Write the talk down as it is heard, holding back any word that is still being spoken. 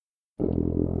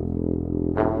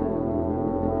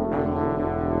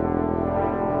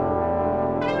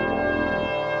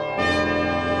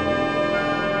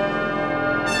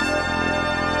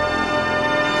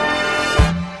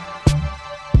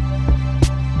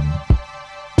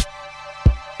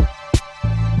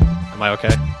Am I okay?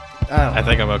 I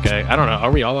think I'm okay. I don't know.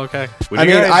 Are we all okay?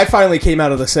 I finally came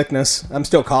out of the sickness. I'm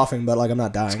still coughing, but like I'm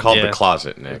not dying. It's called the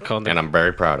closet, Nick, and I'm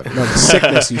very proud of it. No, the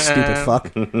sickness, you stupid fuck.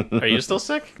 Are you still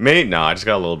sick? Me? No, I just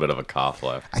got a little bit of a cough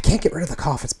left. I can't get rid of the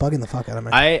cough. It's bugging the fuck out of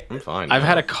me. I'm fine. I've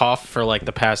had a cough for like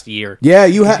the past year. Yeah,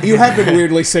 you have been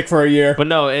weirdly sick for a year. But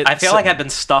no, I feel like I've been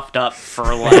stuffed up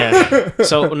for like... Yeah.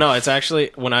 So, no, it's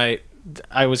actually when I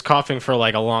was coughing for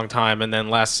like a long time, and then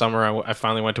last summer I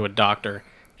finally went to a doctor.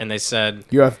 And they said...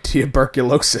 You have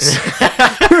tuberculosis.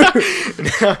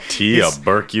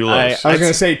 Tuberculosis. I was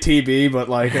going to say TB, but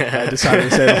like I decided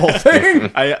to say the whole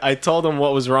thing. I told him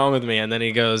what was wrong with me, and then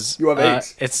he goes... You have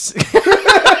AIDS. It's... In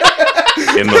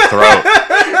the throat.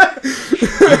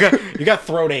 you got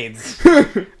throat AIDS.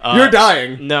 You're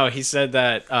dying. No, he said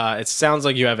that it sounds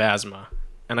like you have asthma.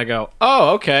 And I go,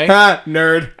 oh, okay. Ha,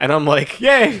 nerd. And I'm like,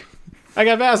 yay, I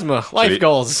got asthma. Life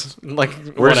goals. Like,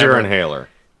 Where's your whatever. inhaler?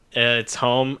 It's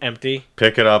home, empty.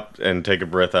 Pick it up and take a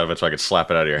breath out of it so I could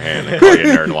slap it out of your hand and call you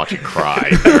a nerd and watch you cry,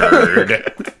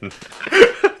 nerd.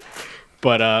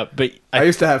 But I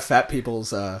used to have fat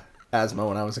people's asthma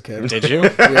when I was a kid. did you?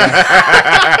 Yeah.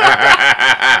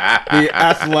 The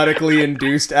athletically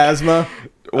induced asthma.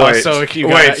 Wait, so you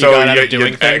got out of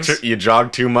doing things? You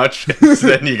jogged too much,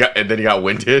 then you got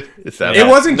winded. Is that It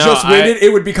wasn't just winded;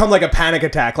 it would become like a panic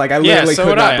attack. Like I literally so could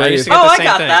would not I breathe. used to get Oh, the I same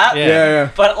got thing. that. Yeah.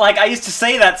 But like I used to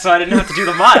say that so I didn't have to do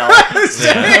the mile.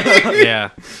 Yeah.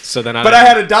 So then But I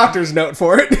had a doctor's note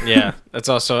for it. Yeah. That's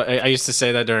also... I used to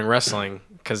say that during wrestling,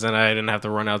 because then I didn't have to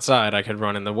run outside. I could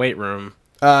run in the weight room.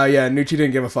 Yeah, Nucci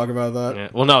didn't give a fuck about that. Yeah.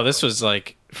 Well, no, this was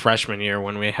like freshman year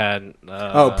when we had...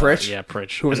 Pritch? Yeah,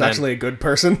 Pritch. Who was actually a good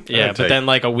person. Yeah, but then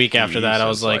like a week after that, I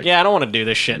was like, yeah, I don't want to do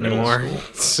this shit anymore.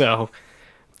 So...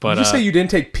 But, Did you say you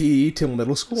didn't take PE till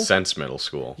middle school? Since middle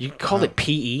school. You called it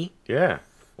PE? Yeah.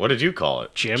 What did you call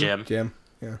it? Gym? Gym.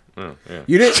 Yeah. Oh, yeah.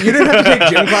 You didn't have to take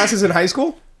gym classes in high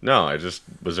school? No, I just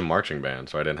was in marching band,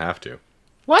 so I didn't have to.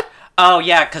 What? Oh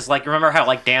yeah, because like remember how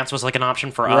like dance was like an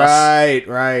option for us? Right.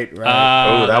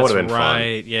 Oh, that would've been fun.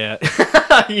 Right, yeah.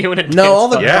 You and a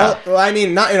No, dance I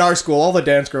mean, not in our school. All the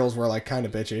dance girls were like kind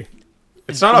of bitchy.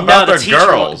 It's not about the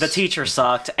girls. The teacher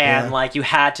sucked, and like you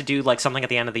had to do like something at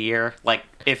the end of the year. Like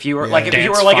if you were Yeah. like if you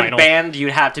Dance were like in final. band,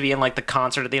 you'd have to be in like the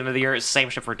concert at the end of the year. It's the same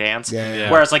shit for dance.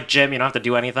 Yeah. Whereas like gym, you don't have to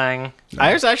do anything.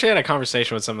 I was actually had a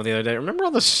conversation with someone the other day. Remember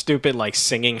all the stupid like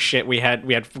singing shit we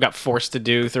got forced to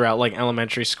do throughout like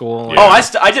elementary school? Like,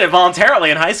 Oh, I did it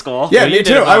voluntarily in high school. Yeah, Well, you me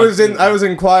did too. it I was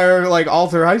in choir like all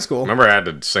through high school. Remember, I had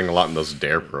to sing a lot in those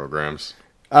DARE programs.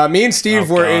 Me and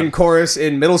Steve Oh, were God. in chorus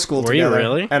in middle school Were you together.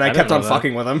 really? And I I didn't kept know on that.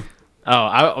 fucking with him. Oh,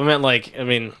 I meant like I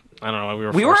don't know what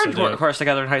We were forced in to do. chorus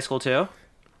together in high school too.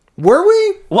 Were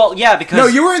we? Well, yeah, because No,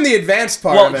 you were in the advanced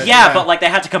part of Well, it. yeah, but like they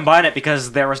had to combine it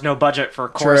because there was no budget for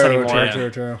chorus anymore.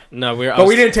 True. No, But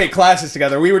we didn't take classes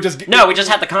together. We were just No, we just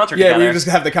had the concert Yeah, together. we would just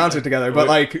have the concert together. But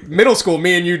like middle school,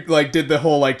 me and you like did the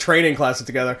whole like training classes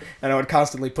together, and I would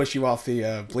constantly push you off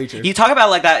the bleachers. You talk about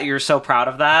like that. You're so proud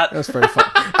of that. That was very fun.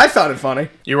 I found it funny.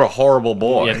 You were a horrible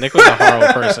boy. Yeah, Nick was a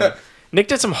horrible person. Nick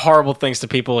did some horrible things to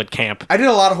people at camp. I did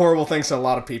a lot of horrible things to a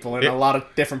lot of people in a lot of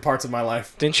different parts of my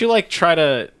life. Didn't you like try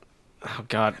to? Oh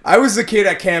God. I was the kid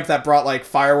at camp that brought like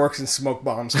fireworks and smoke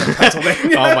bombs from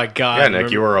Pennsylvania. Oh my God. Yeah,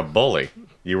 Nick, you were a bully.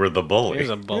 You were the bully. He was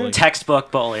a bully.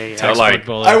 Textbook bully. Yeah. Textbook like-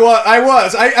 bully. I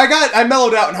was. I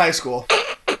mellowed out in high school.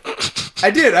 I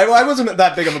did. I wasn't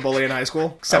that big of a bully in high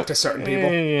school, except to certain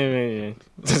people.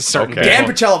 Certain Okay. Dan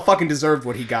people. Picella fucking deserved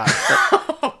what he got.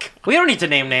 We don't need to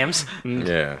name names.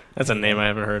 Yeah. That's a name I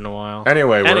haven't heard in a while.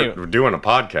 Anyway, Anyway. we're doing a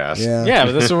podcast. Yeah,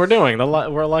 but this is what we're doing.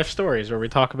 We're life stories where we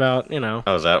talk about, you know.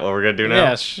 Oh, is that what we're going to do now?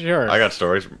 Yeah, sure. I got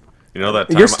stories. You know that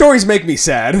time Your stories make me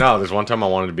sad. No, there's one time I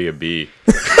wanted to be a bee.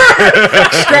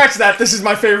 Scratch that. This is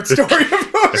my favorite story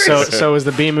of yours. So is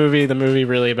the B movie the movie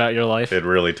really about your life? It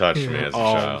really touched me as a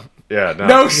Oh. child. Yeah, no.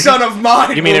 No son of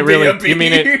mine. You mean it will be really?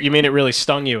 a bee. You mean it really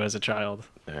stung you as a child?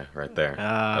 Yeah, right there.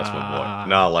 That's my Ah. boy.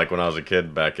 No, like when I was a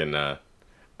kid back in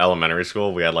elementary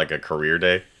school, we had like a career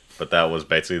day, but that was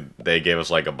basically they gave us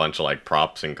like a bunch of like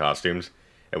props and costumes,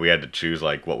 and we had to choose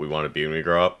like what we wanted to be when we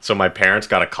grow up. So my parents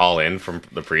got a call in from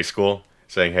the preschool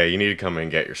saying, "Hey, you need to come in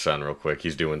and get your son real quick.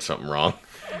 He's doing something wrong."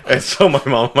 And so my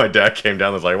mom and my dad came down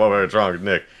and was like, what's wrong with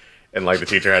Nick? And like the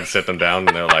teacher had to sit them down,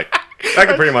 and they're like, that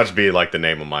could pretty much be like the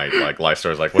name of my like life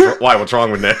story. Like, what's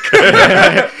wrong with Nick?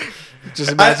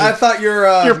 Just imagine. I thought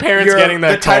your parents getting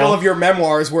that the title call. of your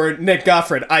memoirs were Nick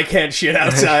Goffred. I can't shit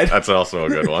outside. That's also a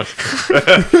good one.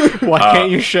 Why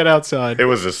can't you shit outside? It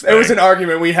was this. It was an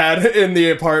argument we had in the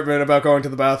apartment about going to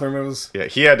the bathroom. It was, Yeah,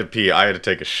 he had to pee. I had to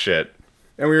take a shit.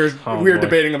 and we were boy.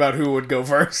 debating about who would go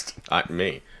first.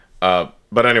 Me.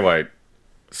 But anyway,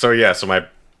 so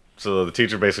the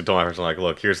teacher basically told my parents, like,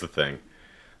 look, here's the thing.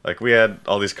 Like, we had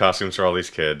all these costumes for all these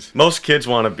kids. Most kids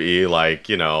want to be, like,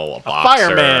 a boxer.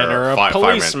 Fireman or a fireman.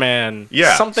 policeman.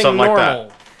 Yeah, something like normal.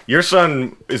 that. Your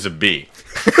son is a bee.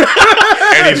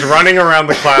 And he's running around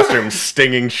the classroom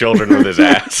stinging children with his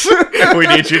ass. We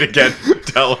need you to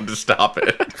tell him to stop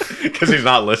it. Because he's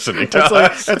not listening to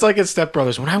us. That's like in Step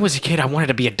Brothers. When I was a kid, I wanted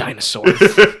to be a dinosaur.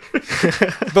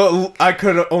 But I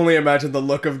could only imagine the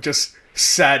look of just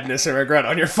sadness and regret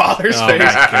on your father's Oh, face.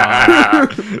 my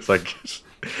God. It's like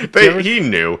he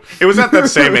knew. It was at that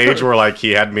same age where like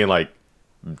he had me like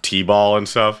t-ball and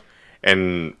stuff,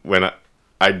 and when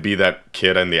I'd be that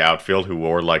kid in the outfield who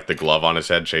wore like the glove on his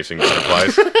head chasing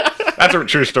butterflies. That's a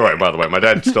true story, by the way. My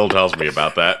dad still tells me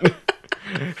about that.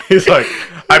 He's like,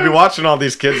 I'd be watching all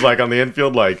these kids like on the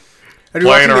infield, like I'd be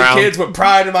playing watching around. the kids with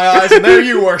pride in my eyes, and there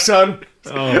you were, son,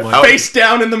 Oh, my face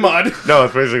down in the mud. No,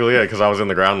 that's basically it, because I was in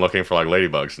the ground looking for like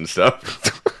ladybugs and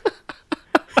stuff.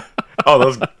 Oh,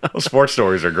 those sports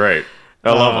stories are great.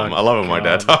 I love them. I love them. My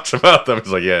dad talks about them. It's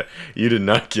like, yeah, you did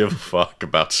not give a fuck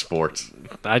about sports.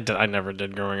 I never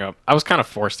did growing up. I was kind of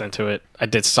forced into it. I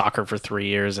did soccer for 3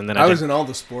 years, and then I was in all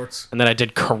the sports. and then I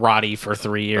did karate for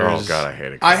 3 years. Oh god, I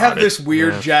hate it. I have this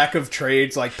weird jack of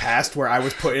trades like past where I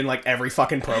was put in like every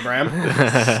fucking program.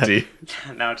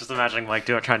 Now just imagining like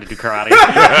trying to do karate.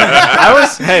 I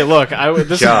was. Hey, look.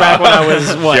 This is back when I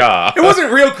was what? Yeah. It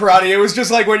wasn't real karate. It was just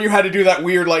like when you had to do that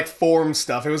weird like form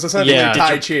stuff. It was essentially Yeah.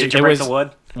 Tai Chi. Did you It break was- the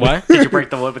wood? What? Did you break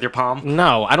the wood with your palm?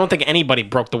 No, I don't think anybody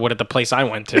broke the wood at the place I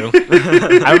went to.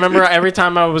 I remember every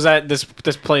time I was at this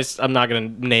place. I'm not gonna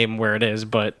name where it is,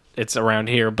 but it's around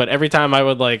here. But every time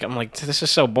I'm like, this is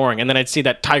so boring. And then I'd see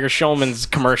that Tiger Showman's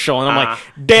commercial, and I'm like,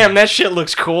 damn, that shit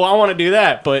looks cool. I want to do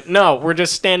that. But no, we're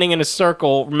just standing in a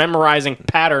circle, memorizing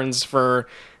patterns for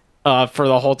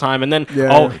the whole time. And then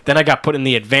then I got put in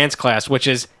the advanced class, which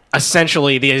is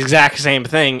essentially the exact same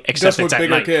thing, except Just with it's at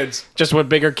bigger night. kids. Just with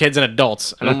bigger kids and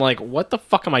adults. And I'm like, what the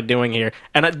fuck am I doing here?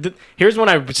 And here's when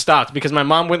I stopped, because my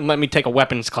mom wouldn't let me take a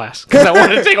weapons class. Because I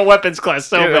wanted to take a weapons class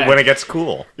so bad. When it gets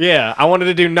cool. Yeah, I wanted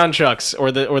to do nunchucks or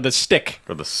the stick.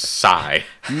 Or the sigh.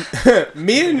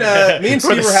 Me and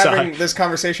Steve the were having side. this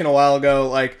conversation a while ago,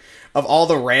 like, of all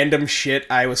the random shit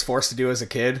I was forced to do as a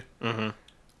kid. Mm-hmm.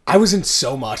 I was in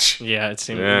so much. Yeah, it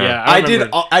seemed. Yeah. Yeah,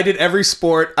 I did every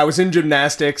sport. I was in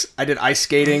gymnastics. I did ice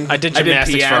skating. I did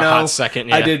gymnastics for a hot second,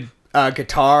 yeah. I did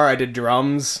guitar. I did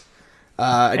drums.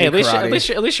 I Hey, did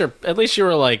karate. at least you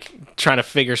were like trying to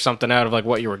figure something out of like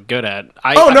what you were good at.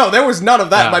 No, there was none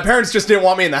of that. Oh. My parents just didn't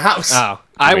want me in the house.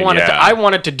 I mean, wanted yeah. I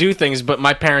wanted to do things, but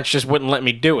my parents just wouldn't let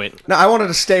me do it. No, I wanted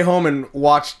to stay home and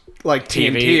watch like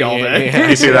TNT all day. yeah.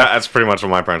 You see, that's pretty much what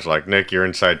my parents were like. Nick, you're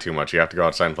inside too much. You have to go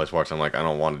outside and play sports. I'm like, I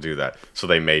don't want to do that. So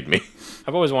they made me.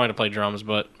 I've always wanted to play drums,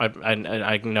 but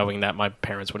I knowing that my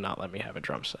parents would not let me have a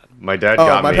drum set. My dad Oh,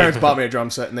 got my me. parents bought me a drum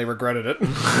set and they regretted it.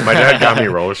 My dad got me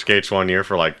roller skates one year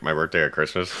for like my birthday or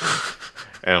Christmas,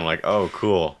 and I'm like, oh,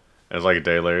 cool. And it's like a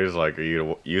day later, he's like, are you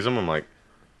to use them? I'm like,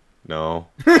 no.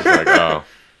 He's like, oh,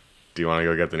 do you want to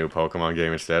go get the new Pokemon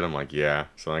game instead? I'm like, yeah.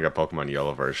 So then I got Pokemon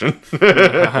Yellow version. It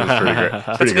was pretty great.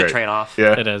 That's a good trade-off.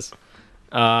 Yeah. It is.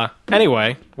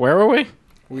 Anyway, where were we?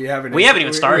 We haven't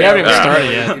even started. We haven't even Yeah.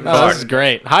 started yet. Oh, this is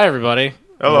great. Hi, everybody.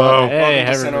 Hello. Hey, Welcome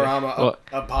to everybody. Cinerama, Well,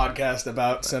 a podcast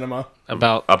about cinema.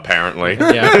 about Apparently.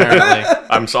 yeah, apparently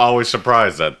I'm always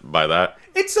surprised by that.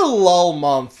 It's a lull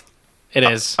month. it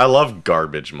is I love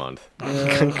Garbage Month.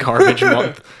 garbage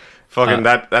month. Fucking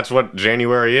that's what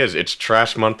January is. It's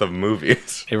trash month of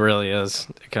movies. It really is.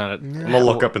 It kind of. I'm gonna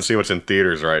look up and see what's in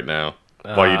theaters right now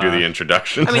while you do the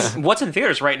introduction. I mean, what's in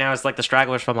theaters right now is like the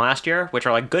stragglers from last year, which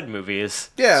are like good movies.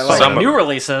 Yeah, But like, Some of new them.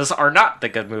 releases are not the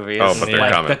good movies. Oh, but they're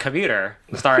like coming. The Commuter,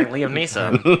 starring Liam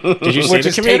Neeson. Did you see which the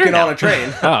is commuter? taken on a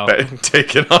train. Oh,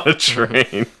 Taken on a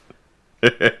train.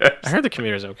 I heard the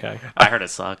commuter's okay. I heard it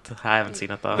sucked. I haven't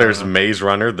seen it though. There's Maze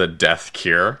Runner: The Death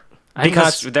Cure.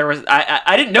 because there was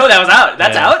I didn't know that was out.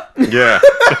 That's Yeah. out. Yeah.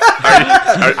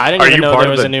 I didn't even know there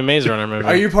was a new Maze Runner movie.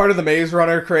 Are you part of the Maze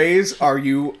Runner craze? Are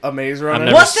you a Maze Runner?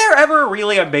 never Was there ever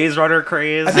really a Maze Runner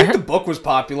craze? I think the book was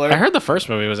popular. I heard the first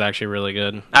movie was actually really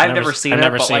good. I've never seen it. I've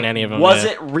never but, seen like, any of them. Was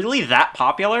yeah. it really that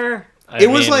popular? It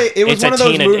was it's one a of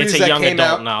those movies it's a that young came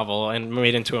adult out. novel and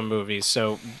made into a movie.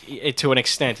 So to an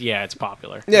extent, yeah, it's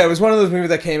popular. Yeah, it was one of those movies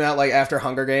that came out like after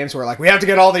Hunger Games, where like we have to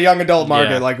get all the young adult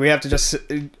market, Yeah. like we have to just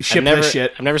ship I've never, this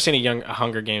shit. I've never seen a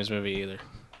Hunger Games movie either.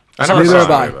 I never Neither saw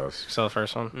have I. any of those. So the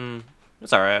first one,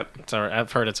 It's all right. it's alright.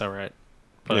 I've heard it's alright,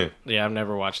 but Yeah. yeah, I've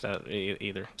never watched that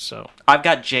either. So I've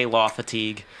got J Law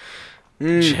fatigue.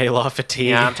 J Law fatigue.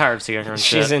 Yeah, I'm tired of seeing her. And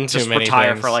She's shit. in too Just many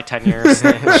retire things. for like 10 years.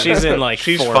 She's in like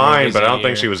She's 4 fine, movies but I a don't think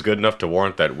year. she was good enough to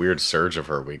warrant that weird surge of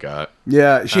her we got.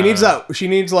 Yeah, she needs that. She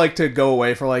needs like to go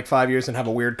away for like 5 years and have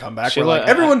a weird comeback. She Where like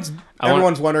I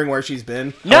everyone's wondering where she's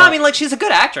been. No, I mean like she's a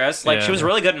good actress. Like Yeah. she was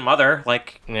really good in Mother.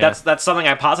 Like Yeah. that's something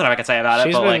I'm positive I could say about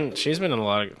it. But She's been in a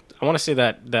lot of. I want to see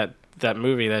that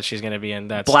movie that she's going to be in.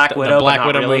 That's Black the Widow, but Black not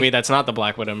Widow really. movie. That's not the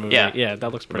Black Widow movie. Yeah. Yeah,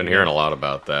 that looks I've pretty. been good. hearing a lot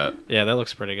about that. Yeah, that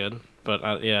looks pretty good.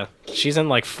 But yeah, she's in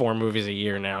like 4 movies a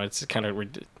year now. It's kind of.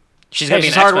 she's gonna Hey, be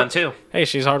she's in hard X-Men work- too. Hey,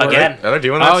 she's hard work. Again. Are they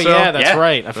doing that Oh still? yeah, that's Yeah.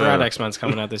 right. I forgot Yeah. X-Men's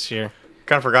coming out this year.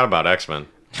 Kind of forgot about X-Men.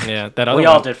 Yeah, that other We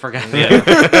one, all did forget.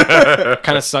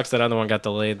 Kind of sucks that other one got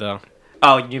delayed though.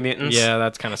 Oh, New Mutants. Yeah,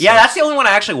 that's kind of. Yeah, that's the only one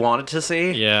I actually wanted to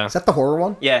see. Yeah. Is that the horror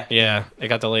one? Yeah. Yeah, it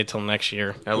got delayed till next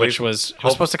year, At which least was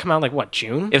hope- supposed to come out like what,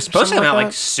 June? It was supposed to Something come out like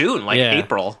that? soon, like Yeah.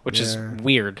 April. Which is Yeah.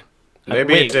 weird.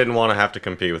 Maybe Wait. it didn't want to have to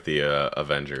compete with the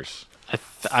Avengers.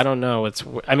 I don't know.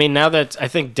 I mean, now that I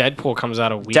think Deadpool comes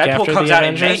out a week after Deadpool comes the out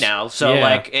in Avengers. May now, so Yeah.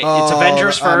 like it's Oh,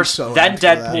 Avengers I'm first, so then hyped for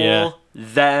that. Deadpool, Yeah.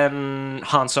 then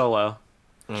Han Solo.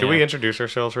 Should we introduce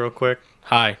ourselves real quick?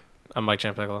 Hi, I'm Mike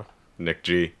Champicola. Nick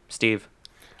G. Steve.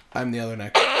 I'm the other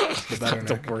Nick. The better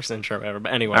The Nick. worst intro ever.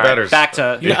 But anyway, All right, Better- back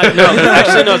to no,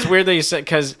 actually, no. It's weird that you said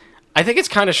because I think it's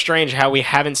kind of strange how we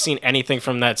haven't seen anything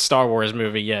from that Star Wars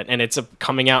movie yet, and it's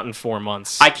coming out in 4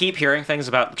 months. I keep hearing things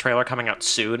about the trailer coming out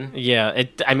soon. Yeah,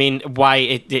 I mean,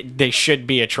 why they should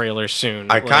be a trailer soon.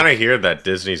 I Like, kind of hear that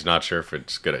Disney's not sure if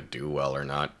it's gonna do well or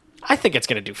not. I think it's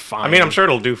gonna do fine. I mean, I'm sure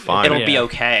it'll do fine. It'll Yeah. be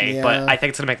okay, Yeah. but I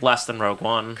think it's gonna make less than Rogue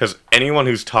One. Because anyone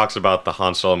who talks about the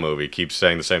Han Solo movie keeps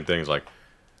saying the same things. Like,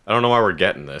 I don't know why we're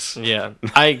getting this. Yeah,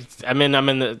 I think I'm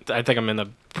in the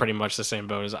pretty much the same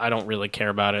boat as I don't really care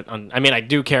about it. I mean, I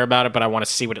do care about it, but I want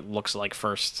to see what it looks like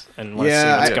first and want to see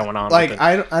what's going on. Like with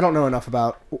it. I don't know enough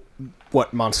about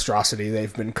what monstrosity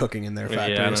they've been cooking in their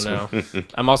factories. Yeah, I don't know.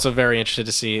 I'm also very interested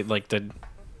to see like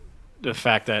the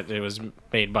fact that it was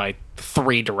made by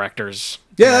 3 directors.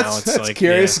 Yeah, now. that's like,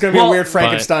 curious. yeah. It's gonna be Well, a weird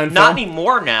Frankenstein Not film.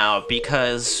 anymore now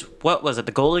because what was it?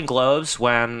 The Golden Globes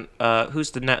when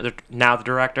who's now the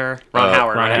director? Ron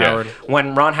Howard. Ron right? Howard.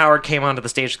 When Ron Howard came onto the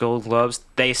stage of the Golden Globes,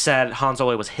 they said Han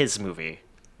Solo was his movie.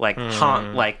 Like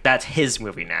like that's his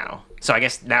movie now. So I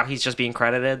guess now he's just being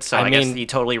credited. So I I guess mean- he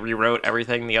totally rewrote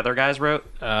everything the other guys wrote.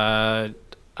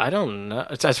 I don't know.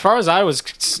 As far as I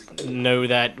know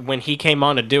that when he came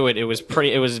on to do it, it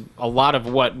was a lot of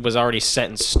what was already set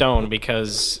in stone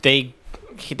because they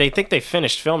think they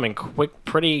finished filming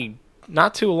pretty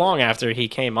not too long after he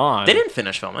came on. They didn't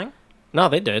finish filming. No,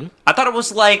 they did. I thought it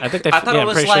was like I think I thought it I'm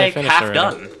was pretty sure they like finished half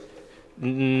already. done.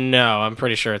 No, I'm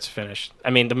pretty sure it's finished. I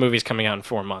mean, the movie's coming out in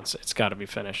 4 months. It's got to be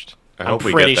finished. I I'm hope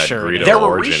we pretty get that sure. Greedo There were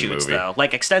origin reshoots movie. though,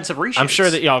 like extensive reshoots. I'm sure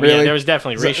that yeah, Really? there was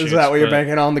definitely reshoots. Is that what you're but-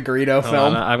 banking on, the Greedo Hold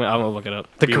on, film? I'm gonna look it up.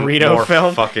 The Be Greedo more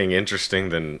film. fucking interesting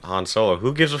than Han Solo.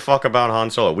 Who gives a fuck about Han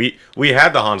Solo? We had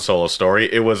the Han Solo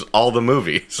story. It was all the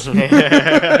movies.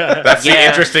 That's the Yeah.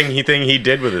 interesting thing he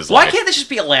did with his Why life. can't this just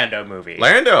be a Lando movie?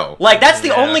 Lando? Like that's the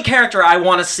Yeah. only character I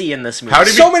want to see in this movie. How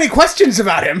did So many questions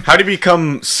about him. How'd he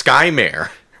become Skymare?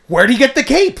 Where'd he get the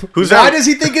cape? Who's Why that? does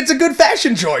he think it's a good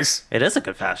fashion choice? It is a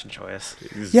good fashion choice.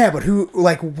 Yeah, but who?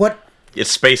 Like, what It's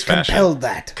space fashion. compelled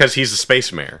that? Because he's a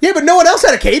space mayor. Yeah, but no one else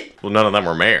had a cape. Well, none of them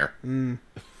were mayor.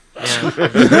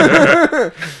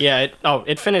 Yeah.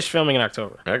 It finished filming in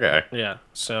October. Okay. Yeah.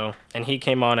 So, and he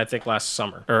came on, I think, last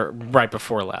summer or right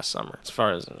before last summer, as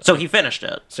far as. So he finished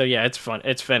it. So yeah, it's fun.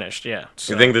 It's finished. Yeah.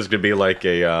 You think this could be like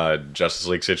a Justice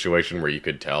League situation where you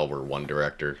could tell where one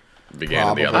director began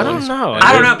and the Probably. other I one's- don't know.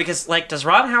 I don't know because like, does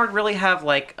Ron Howard really have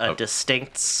like Oh. a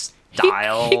distinct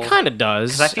style? He kind of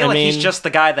does. Because I feel like he's mean, just the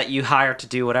guy that you hire to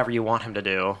do whatever you want him to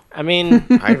do. I mean,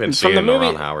 I haven't seen the a movie-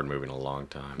 Ron Howard movie in a long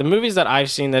time. the movies that I've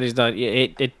seen that he's done,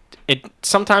 it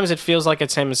sometimes it feels like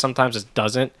it's him and sometimes it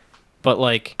doesn't. But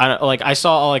like I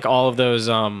saw like all of those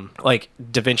like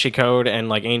Da Vinci Code and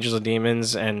like Angels and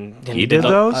Demons and He did the-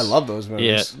 those? I love those Yeah,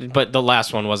 movies. but the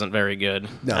last one wasn't very good.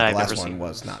 No, I've the last never one seen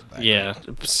was not that. Yeah,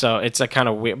 so it's a kind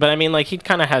of weird. But I mean, like he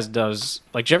kind of has those.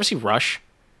 Like, did you ever see Rush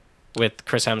with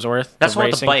Chris Hemsworth? That's the one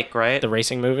with racing, the bike, right? the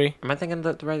racing movie. Am I thinking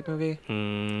the right movie?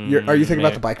 Are you thinking about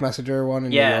maybe. the Bike Messenger one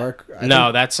in Yeah. New York? I No,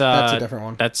 think that's a different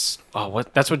one. That's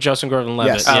what? That's with Joseph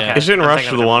Gordon-Levitt. Yes. Yeah. Okay. Isn't I'm Rush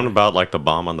thinking the of one about like the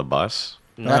bomb on the bus?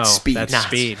 No, That's Speed. That's Nah.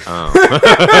 Speed.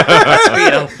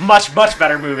 a much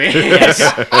better movie. Yes.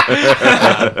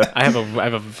 I have a.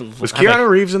 Was Keanu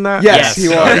Reeves in that? Yes, he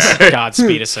was. God,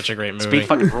 Speed is such a great movie. Speed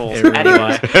fucking rules. It really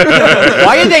Anyway, is.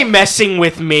 Why are they messing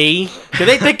with me? Do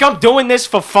they think I'm doing this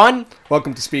for fun?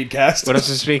 Welcome to Speedcast. What is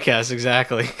the Speedcast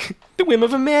exactly? The whim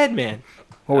of a madman.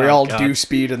 Where we Oh, all God. do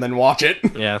Speed and then watch it.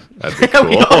 Yeah. That'd be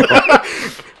cool.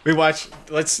 We watch.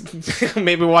 Let's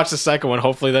maybe watch the second one.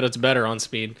 Hopefully that it's better on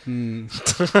Speed.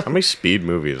 How many Speed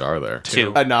movies are there?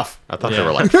 2. Enough. I thought Yeah. there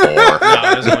were like 4. No,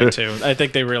 there's only 2. I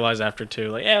think they realized after 2,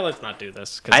 like, yeah, let's not do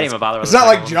this. I didn't even bother with It's the not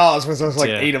second like one. Jaws, where there's like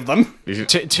Yeah. 8 of them.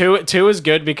 Two is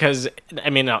good because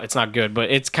I mean no, it's not good, but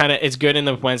it's good in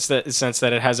the sense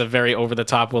that it has a very over the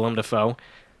top Willem Dafoe.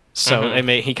 So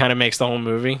he kind of makes the whole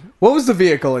movie. It What was the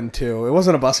vehicle in 2? It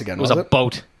wasn't a bus again, was was a it?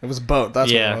 boat. It was a boat.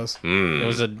 That's Yeah. what it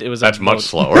was. It was That's a much boat.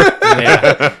 slower.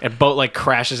 Yeah. A boat like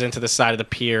crashes into the side of the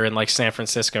pier in like San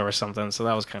Francisco or something. So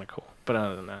that was kind of cool. But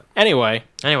other than that, anyway,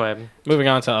 moving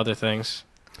on to other things.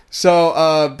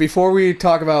 So, before we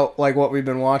talk about like what we've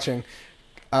been watching,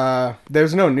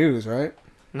 there's no news, right?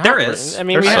 There is. I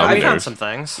mean, There's we some have, we found news. some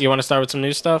things. you want to start with some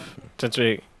new stuff? Since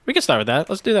we can start with that.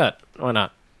 Let's do that. Why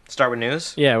not? Start with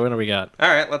news. Yeah. What do we got? All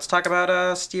right, let's talk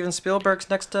about Steven Spielberg's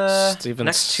next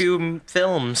Steven's- 2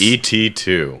 films. E.T.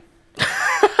 2.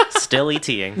 Still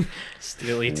ETing.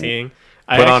 Still ETing.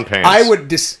 Put on pants.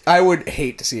 I would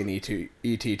hate to see an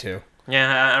ET2.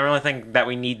 Yeah, I really think that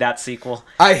we need that sequel.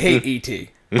 I hate ET.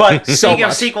 But speaking of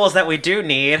much. sequels that we do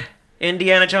need,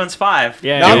 Indiana Jones 5.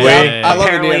 Yeah. No, yeah, I'm yeah, down. yeah, I yeah. love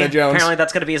Apparently, Indiana Jones. apparently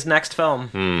that's going to be his next film.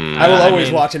 I will I always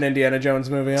mean- watch an Indiana Jones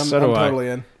movie. I'm So do I. totally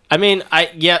in. I mean,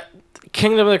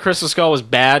 Kingdom of the Crystal Skull was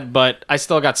bad, but I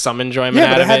still got some enjoyment Yeah,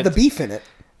 out but it of had it. the beef in it.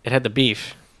 It had the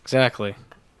beef. Exactly.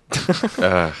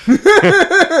 Uh,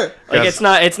 Like it's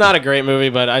not a great movie,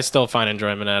 but I still find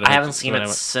enjoyment out of it. I haven't seen when it I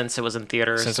went- since it was in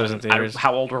theaters. Since it was in And theaters.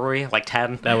 how old were we? Like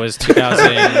 10? That was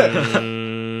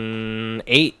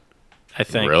 2008, I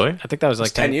think. Really? I think that was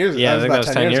like 10 years- Yeah, I that think was that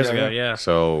was about 10 years ago. yeah. Yeah.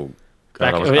 so,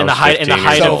 Back God, I was, in I the was height- in the 15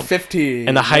 height years of- So old. 50.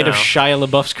 In the height of No. Shia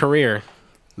LaBeouf's career.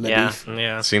 Yeah. beef.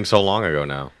 Yeah. Seems so long ago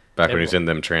now. Back when It he was in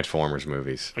them Transformers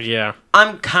movies. Yeah.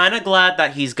 I'm kind of glad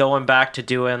that he's going back to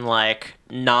doing, like,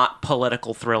 not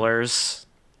political thrillers.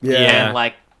 Yeah. And,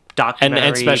 like, And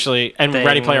documentary especially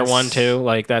Ready Player things. 1 too.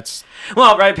 Like that's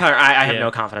Well, Ready Player, I have Yeah. no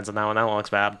confidence in that one. That one looks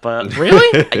bad. But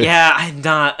really. yeah, I'm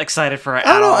not excited for it I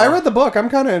at don't know. all. I read the book. I'm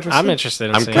kind of interested. I'm interested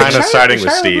in I'm seeing kind it. of siding with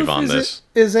Shia Steve LaBeouf on is this.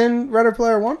 Is in Ready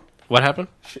Player One? What happened?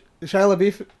 Shia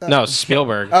LaBeouf? No,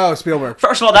 Spielberg. Oh, Spielberg.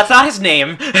 First of all, that's not his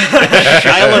name.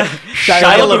 Shia LaBeouf. Shia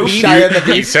LaBeouf.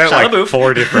 He said it Shia like LaBeouf.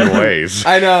 4 different ways.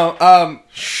 I know.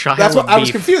 Shia That's what I was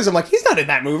LaBeouf. confused. I'm like, he's not in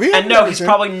that movie. And I've no, never he's seen-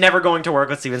 probably never going to work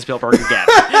with Steven Spielberg again.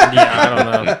 Yeah, I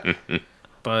don't know.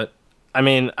 But I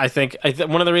mean, I think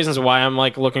one of the reasons why I'm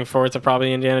like looking forward to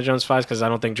probably Indiana Jones 5 because I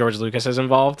don't think George Lucas is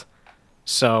involved.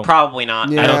 So Probably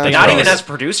not. Yeah, I don't think not so. even as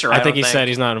producer. I think don't he said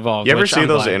he's not involved. You ever which see I'm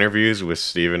those glad. interviews with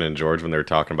Steven and George when they were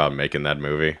talking about making that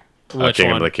movie? Which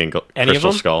Kingdom one? of the King, Any of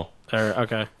Crystal them? Skull.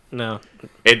 Okay, no.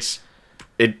 It's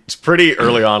pretty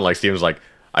early on. Like Steven's like,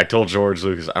 I told George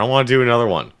Lucas, I don't want to do another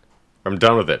one. I'm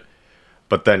done with it.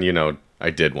 But then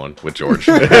I did one with George.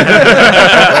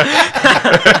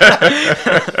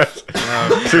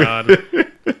 Oh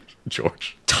God.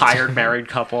 George. tired married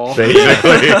couple.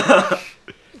 Basically.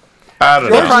 I don't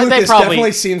George know. They Lucas probably-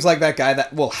 definitely seems like that guy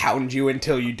that will hound you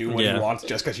until you do what Yeah. he wants,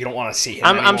 just because you don't want to see him.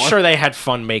 I'm anymore. sure they had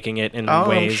fun making it in I'm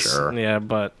ways. sure. Yeah,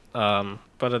 but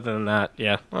other than that,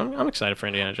 yeah, I'm excited for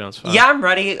Indiana Jones 5. Yeah, I'm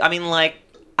ready. I mean, like,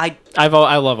 I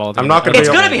love all. I'm not gonna it's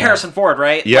be gonna able- be Harrison Ford,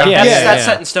 right? Yeah. Like, Yeah, that's yeah.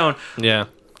 set in stone. Yeah,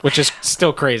 which is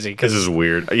still crazy. This 'cause is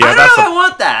weird. I Yeah, don't that's know if I the,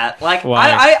 want that. Like,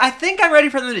 Why? I think I'm ready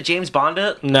for them to James Bond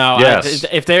it. no, Yes.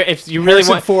 if you really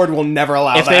Harrison want. Ford will never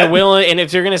allow If that. they will, and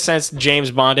if you're gonna sense James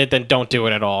Bond it, then don't do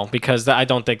it at all because I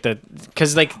don't think that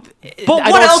like. But I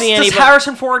what don't else see does anybody-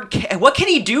 Harrison Ford? What can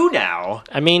he do now?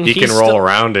 I mean, he he's can roll still-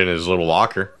 around in his little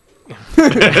walker.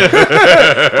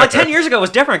 Like 10 years ago was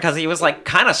different because he was like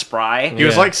kind of spry. He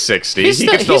was Yeah. like 60. He's he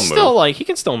still, can still he's move. still like he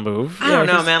can still move. I don't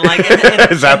know, he's- man. Like,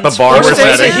 Is that the bar Force we're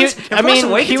setting? Awakens, He- in I Force mean,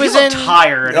 Awakens, he was looked in-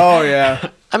 tired. Oh yeah.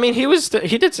 I mean, he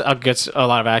did a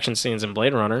lot of action scenes in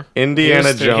Blade Runner. Indiana He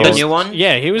was- Jones. The new one?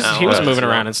 Yeah, he was Oh, he was that's moving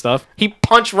cool. around and stuff. He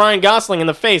punched Ryan Gosling in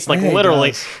the face, like Yeah, he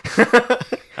literally. does.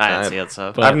 I didn't see it,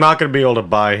 so. But- I'm not going to be able to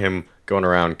buy him going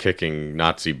around kicking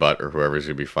Nazi butt or whoever's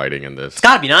going to be fighting in this. It's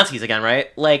gotta be Nazis again, right?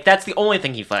 Like, that's the only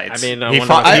thing he fights. I mean, I He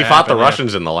wonder fought, what's he gonna fought the happen, yeah.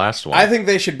 Russians in the last one. I think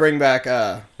they should bring back.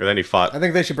 and then he fought I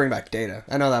think they should bring back Data.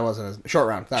 I know that wasn't a short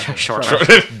round. That was Short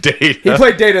round. Data. He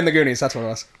played Data in the Goonies. That's what it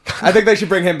was. I think they should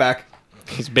bring him back.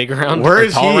 He's big around. Where or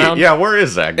is tall he? around? Yeah, where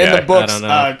is that guy? In the books, don't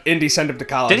know. Indy sent him to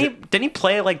college. Didn't he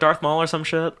play like Darth Maul or some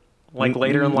shit? Like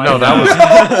later in life? No,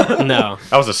 that No.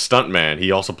 was a stuntman.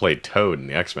 He also played Toad in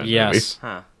the X-Men movie. Yes.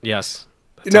 Huh. Yes.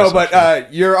 That's No, also but true.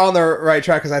 you're on the right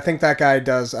track because I think that guy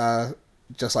does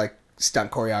just like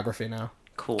stunt choreography now.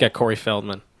 Cool. Get Corey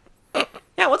Feldman.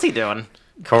 Yeah, what's he doing?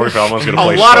 Corey Feldman's gonna A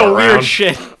play lot short of weird round.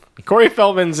 shit. Corey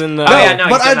Feldman's in the. Oh, yeah, no,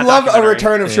 but he's in I'd that love a documentary.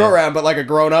 return of short round, but like a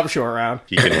grown-up short round.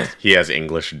 He has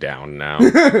English down now.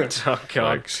 Oh god.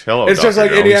 Like, hello, It's just Dr. like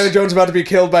Jones. Indiana Jones about to be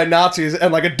killed by Nazis,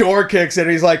 and like a door kicks in,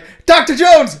 and he's like, "Dr.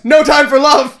 Jones, no time for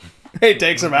love." He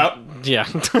takes him out. Yeah.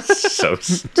 So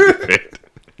stupid.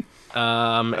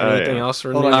 Anything yeah. else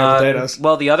for Hold me? on, your potatoes.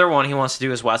 Well, the other one he wants to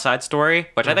do is West Side Story,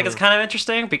 which I think is kind of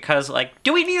interesting because, like,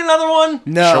 do we need another one?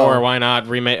 No, Sure, why not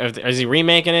remake? Is he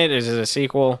remaking it? Is it a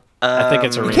sequel? I think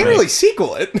it's a You remake. can't really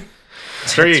sequel it.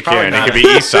 Sure you probably can. It not. could be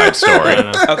East Side Story.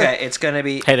 Okay, it's gonna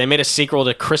be. Hey, they made a sequel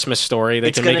to Christmas Story. They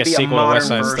It's can gonna make a be a sequel to West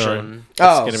modern Side Story. version. Oh,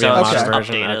 It's gonna be so a it's modern just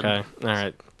version. updated. Okay, all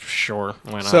right, sure,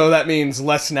 why not? So that means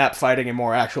less snap fighting and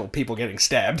more actual people getting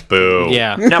stabbed. Boo.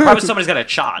 yeah, Now probably somebody's got a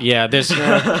shot. yeah. There's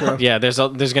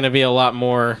there's gonna be a lot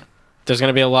more. There's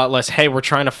gonna be a lot less. Hey, we're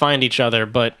trying to find each other,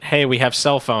 but hey, we have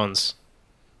cell phones.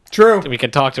 True. We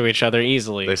can talk to each other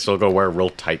easily. They still go wear real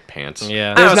tight pants.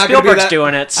 Yeah. I There's don't know, not gonna be Spielberg's that-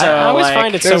 doing it, so I always like,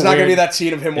 find it There's so not weird. gonna be that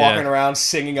scene of him walking Yeah. around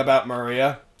singing about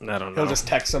Maria. I don't know. He'll just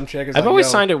text some chick. I've always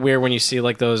found it weird when you see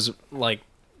like those like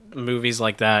movies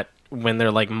like that when they're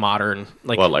like modern,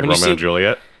 like What, like when you Romeo see- and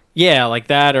Juliet? Yeah, like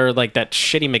that, or like that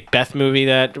shitty Macbeth movie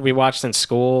that we watched in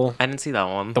school. I didn't see that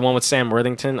one. The one with Sam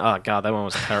Worthington. Oh god, that one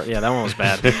was terrible. Yeah, that one was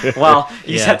bad. Well,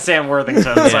 you Yeah. said Sam Worthington,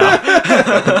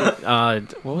 so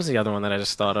What was the other one that I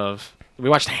just thought of? We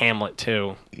watched Hamlet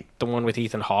too, the one with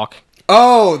Ethan Hawke.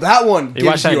 Oh, that one We gives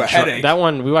watched that. you a in headache. that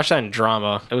one we watched that in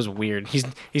drama. It was weird. He's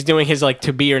doing his like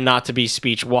to be or not to be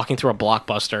speech, walking through a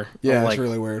blockbuster. yeah, I'm it's like,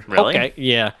 really weird. Really? Okay,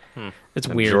 yeah, it's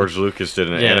And weird. George Lucas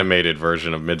did an Yeah. animated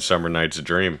version of Midsummer Night's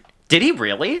Dream. Did he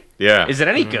really? Yeah. Is it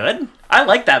any good? I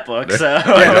like that book, so. Yeah,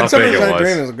 don't that think Summer's it Night was.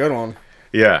 Dream is a good one.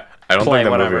 Yeah. I don't Play think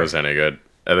the whatever. movie was any good.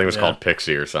 I think it was Yeah. called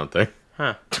Pixie or something.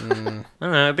 Huh. I don't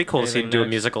know. It'd be cool to see him do a next?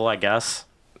 musical, I guess.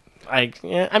 I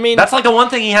mean That's like the one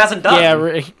thing he hasn't done.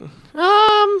 yeah.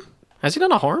 Has he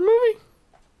done a horror movie?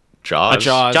 Jaws.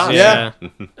 Jaws. Jaws. Yeah.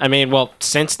 I mean, well,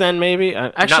 since then maybe.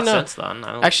 Actually, Not no. since then.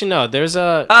 I don't... Actually, no. There's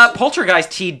a.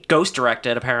 Poltergeist he ghost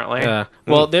directed apparently.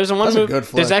 Well, there's a one That's a movie. good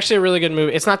flick. There's actually a really good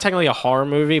movie. It's not technically a horror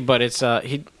movie, but it's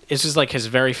It's just like his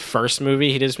very first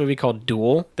movie. He did this movie called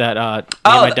Duel that me and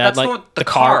my dad that's the like one with the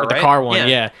car, the right? car one. Yeah.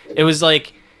 Yeah. It was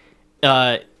like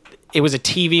it was a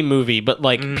TV movie, but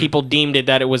like people deemed it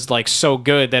that it was like so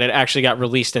good that it actually got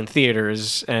released in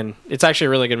theaters, and it's actually a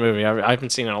really good movie. I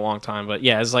haven't seen it in a long time, but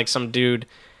yeah, it's like some dude.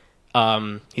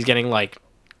 He's getting like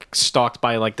stalked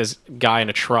by like this guy in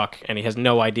a truck, and he has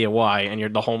no idea why.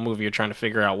 And the whole movie you're trying to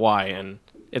figure out why, and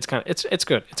it's it's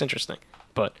good. It's interesting,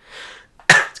 but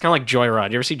it's kind of like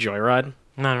Joyride. You ever see Joyride?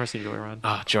 No, I've never seen Joyride.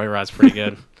 Oh, Joyride's pretty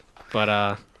good.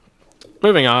 But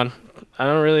moving on. I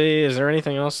don't really. Is there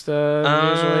anything else news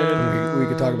related? We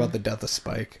could talk about the death of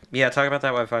Spike. Yeah, talk about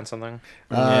that while I find something.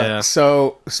 Yeah.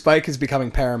 So Spike is becoming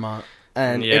Paramount,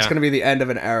 and Yeah. it's going to be the end of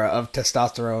an era of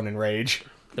testosterone and rage.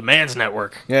 The Man's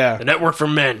Network. Yeah, The network for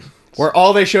men. where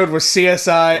all they showed was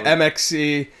CSI,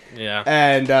 MXC, Yeah.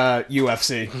 and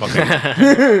UFC.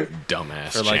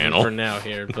 Dumbass For like channel. for now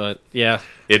here, but yeah.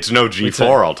 It's no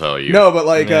G4, I'll tell you. No, but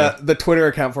like Yeah. the Twitter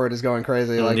account for it is going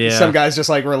crazy. Like Yeah. some guy's just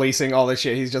like releasing all this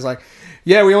shit. He's just like,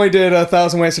 yeah, we only did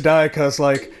 1,000 Ways to Die because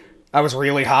like I was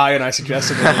really high and I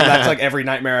suggested it. That's like every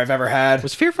nightmare I've ever had.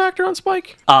 Was Fear Factor on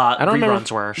Spike? I don't remember.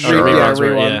 reruns were. Sure. reruns were,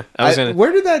 rerun. yeah. I was gonna-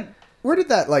 Where did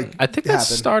that like? I think that happen?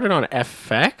 started on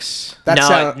FX. That No,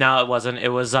 sound- no, it wasn't. It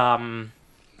was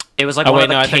like Oh, one wait, of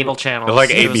the no, I think- cable channels. It was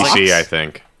like It was ABC, like- I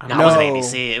think. No, it wasn't No.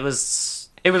 ABC. It was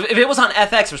if it was on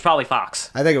FX, it was probably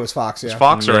Fox. I think it was Fox. Yeah.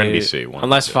 Fox or Maybe- NBC? One of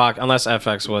Unless the two. Fox, unless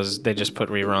FX was, they just put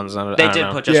reruns on it. They I don't did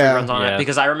know. put just Yeah. reruns on Yeah. it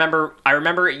because I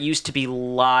remember it used to be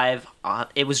live on.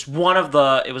 It was one of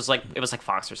the. It was like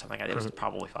Fox or something. It was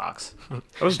probably Fox. That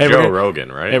was Hey, Joe we're gonna-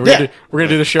 Rogan, right? Hey, we're, Yeah. we're gonna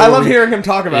do the show. I where love we- hearing him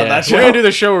talk about Yeah. that show. We're gonna do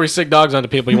the show where we sick dogs onto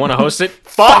people. You want to host it?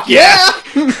 Fuck yeah!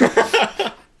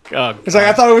 Oh, It's like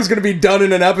I thought it was gonna be done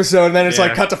in an episode, and then it's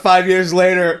like Yeah. cut to 5 years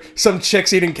later. Some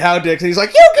chick's eating cow dicks, and he's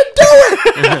like, "You can do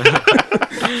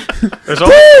it." There's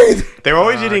always, they're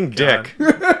always eating God. dick.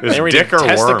 There's they were dick eating or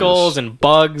testicles worms. and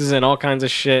bugs and all kinds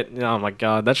of shit. Oh my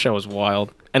god, that show was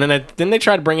wild. And then didn't they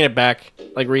try to bring it back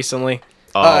like recently?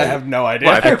 I have no idea.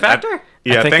 I think- Factor?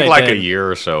 Yeah, I think think they like a did.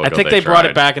 year or so ago. I think they brought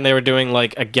tried. it back and they were doing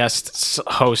like a guest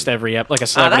host every like a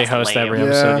celebrity that's host lame. every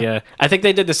episode. Yeah. Yeah, I think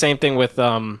they did the same thing with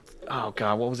Oh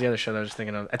god, what was the other show that I was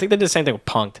thinking of? I think they did the same thing with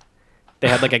Punk'd. They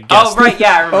had like a guest. Oh right,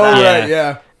 yeah, I remember Oh that. right,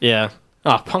 yeah. Yeah.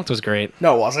 Oh, Punk'd was great.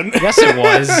 No, it wasn't. Yes, it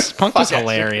was. Punk'd was Fuck that shit.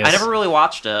 hilarious. I never really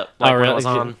watched it. Like, Oh, when it really? was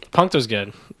on. Punk'd was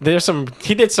good.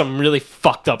 He did some really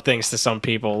fucked up things to some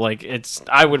people. Like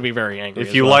I would be very angry. If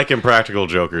as you well. like Impractical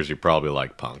Jokers, you probably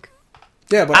like Punk.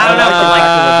 Yeah, but I don't know, like but, like,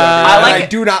 I I like it-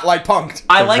 do not like Punk'd.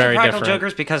 I They're like very Practical different.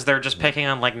 Jokers because they're just picking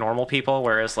on like normal people,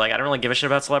 whereas like I don't really give a shit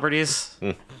about celebrities.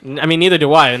 I mean, neither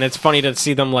do I, and it's funny to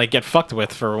see them like get fucked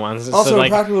with for once. Also, so, like,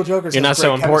 Practical Jokers. you're has not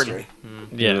so great important.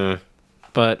 chemistry. yeah,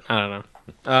 but I don't know.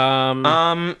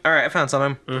 All right, I found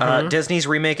something. Disney's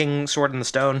remaking Sword in the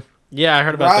Stone Yeah, I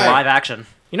heard about Right. that. live action.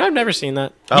 You know, I've never seen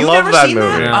that. I You've love never that seen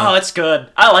movie. That? Oh, it's good.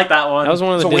 I like that one. That was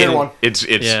one of It's the a weird Disney- one. It's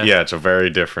Yeah. it's a very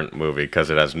different movie because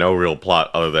it has no real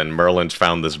plot other than Merlin's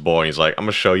found this boy and he's like, I'm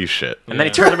gonna show you shit. and then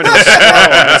he turns him into a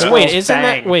squirrel. So wait, isn't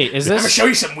that? Wait, is I'm gonna this? show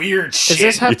you some weird shit. Does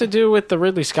this have to do with the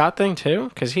Ridley Scott thing too?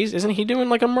 Because isn't he doing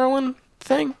like a Merlin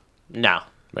thing? No.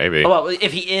 Maybe. Well,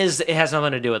 if he is, it has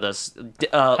nothing to do with this. Sword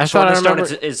thought in I the Stone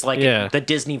remember- is like Yeah. the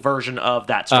Disney version of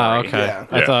that story. Oh, okay. Yeah.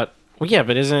 I Yeah. thought. Well, yeah,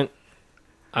 but isn't?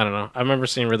 I don't know. I remember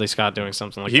seeing Ridley Scott doing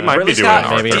something like He that. might be Ridley doing Scott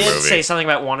an Arthur maybe. did movie. say something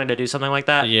about wanting to do something like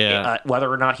that. Yeah. Whether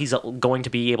or not he's going to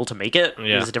be able to make it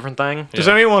Yeah. is a different thing. Does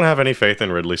anyone have any faith in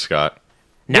Ridley Scott?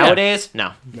 Nowadays,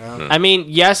 no. I mean,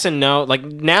 yes and no. Like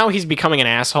now, he's becoming an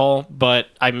asshole, but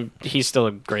he's still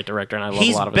a great director, and I love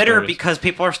He's a lot of his bitter movies. because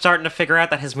people are starting to figure out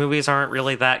that his movies aren't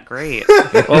really that great.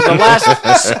 Well, the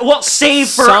last Well, save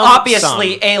for Some-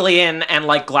 obviously Alien and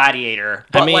like Gladiator.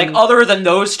 But mean- like other than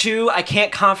those two, I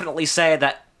can't confidently say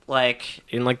that like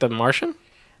in like The Martian.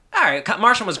 all right,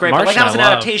 Martian was great, but like Martian that was I an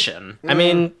love. adaptation. I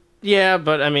mean, yeah,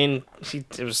 but I mean,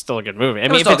 it was still a good movie. I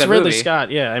mean, was if still a it's good Ridley movie.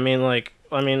 Scott, yeah.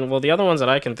 Well, the other ones that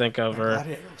I can think of are.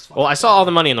 Gladiator was fun. Well, I saw All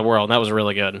the Money in the World, and that was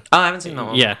really good. Oh, I haven't seen that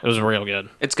one. Yeah, it was real good.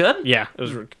 It's good? Yeah, it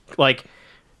was like.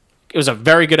 It was a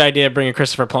very good idea bringing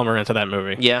Christopher Plummer into that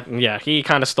movie. Yeah. Yeah, he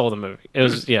kind of stole the movie. It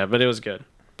was but it was good.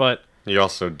 But He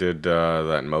also did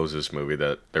that Moses movie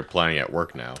that they're playing at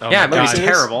work now. oh Yeah, my movie's God.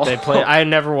 terrible. They play. I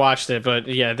never watched it, but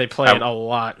yeah, they play it a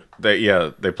lot.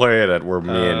 They play it at where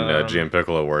me and Jim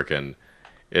Piccolo work, and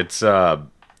it's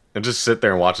and just sit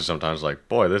there and watch it sometimes. Like,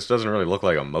 boy, this doesn't really look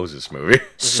like a Moses movie.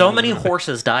 So many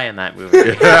horses die in that movie.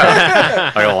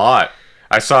 Like a lot.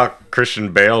 I saw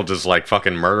Christian Bale just like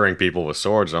fucking murdering people with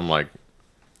swords. I'm like,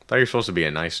 I thought you're supposed to be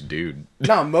a nice dude.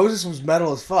 No, Moses was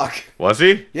metal as fuck. Was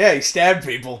he? Yeah, he stabbed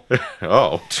people.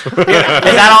 Oh. Is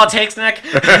that all it takes, Nick?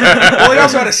 Well, he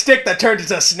also had a stick that turned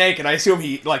into a snake, and I assume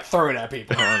he like threw it at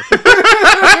people.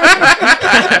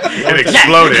 It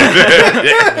exploded.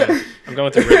 Yeah. I'm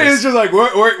going through. It's Ridley. just like,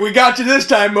 we got you this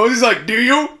time, Moses. Like, do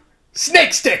you?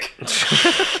 Snake stick.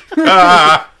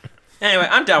 Anyway,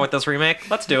 I'm down with this remake.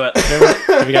 Let's do it.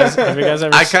 Have you guys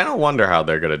ever? I kind of wonder how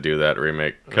they're gonna do that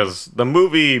remake because the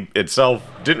movie itself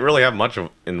didn't really have much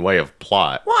in way of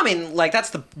plot. Well, I mean, like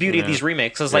that's the beauty of these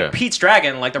remakes. Is like Yeah. Pete's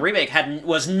Dragon, like the remake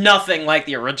was nothing like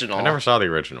the original. I never saw the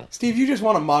original. Steve, you just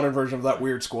want a modern version of that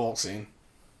weird squall scene.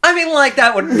 I mean, like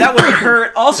that would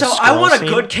hurt. Also, I scroll want a scene?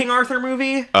 good King Arthur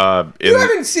movie. You In,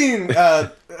 haven't seen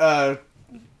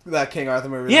that King Arthur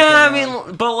movie. Yeah, I that came out.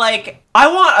 mean, but like, I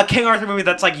want a King Arthur movie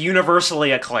that's like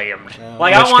universally acclaimed.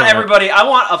 Like, I Which want King everybody. I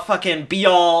want a fucking be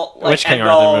all like Which King end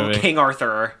Arthur all movie? King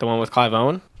Arthur. the one with Clive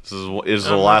Owen. this is the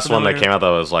I'm not last one that familiar. came out that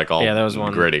was like all Yeah, that was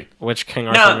one. gritty. Which King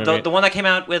Arthur No, movie? the one that came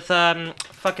out with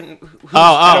fucking.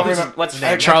 Oh, what's his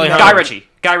I- name? Charlie Guy Hunnam. Ritchie.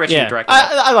 Guy Ritchie yeah, directed.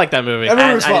 I like that movie. That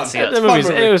movie was I fun. didn't see it. It's The a fun movie's,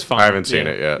 movie. it was fun. I haven't seen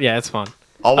Yeah. it yet. Yeah, it's fun.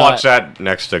 I'll watch that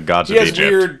next to Gods He of has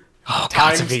Egypt. weird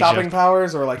Gods of time-stopping Egypt.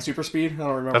 powers or like super speed. I don't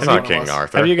remember. That's which not one it King was.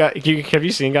 Arthur. Have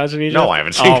you seen Gods of Egypt? No, I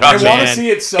haven't seen Oh, Gods of I wanna Egypt. see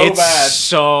it so it's bad.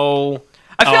 So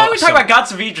I feel like we talk awesome. about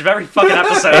Gods of Egypt every fucking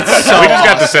episode. We just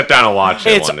got to sit down and watch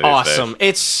it It's one of these awesome. days.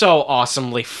 It's so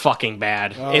awesomely fucking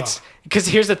bad. It's because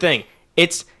here's the thing.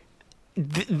 It's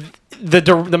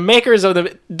the makers of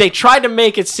they tried to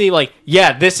make it seem like,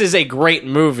 yeah, this is a great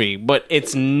movie, but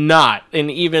it's not in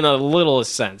even a little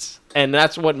sense, and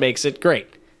that's what makes it great.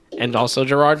 And also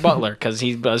Gerard Butler, because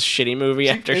he does shitty movie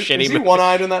after shitty Is he movie.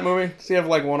 one-eyed in that movie? Does he have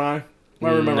like one eye? Am I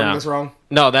remembering No. this wrong?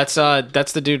 No, that's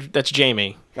the dude. That's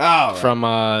Jamie Oh, from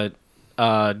I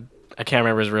can't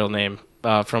remember his real name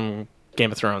from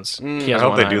Game of Thrones. He I has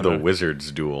hope one they eye do on the him.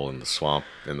 wizard's duel in the swamp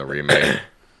in the remake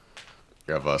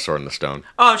of Sword in the Stone.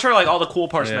 Oh, I'm sure like all the cool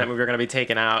parts Yeah. in that movie are gonna be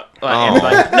taken out.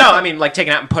 Oh. No, I mean like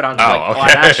taken out and put on Oh, like live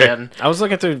okay. action. I was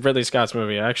looking through Ridley Scott's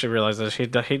movie. I actually realized that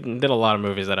he did a lot of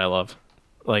movies that I love.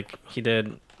 Like he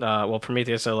did,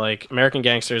 Prometheus. I like American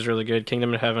Gangster is really good.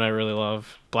 Kingdom of Heaven I really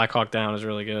love. Black Hawk Down is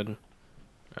really good.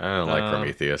 I don't like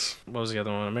Prometheus. What was the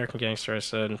other one? American Gangster. I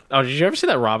said. Oh, did you ever see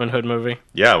that Robin Hood movie?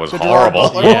 Yeah, it was Gerard horrible.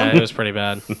 Butler? Yeah, it was pretty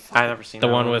bad. I've never seen The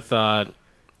that one with It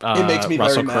makes me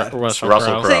Russell very mad. Russell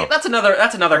Russell Crowe. Crowe. See, that's another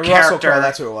Russell character. Crowe,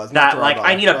 that's who it was, not That Gerard like Butler,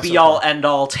 I need a Russell be all Crowe. end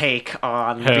all take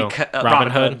on Who? Robin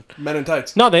Hood? Men in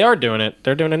Tights. No, they are doing it.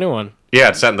 They're doing a new one. Yeah,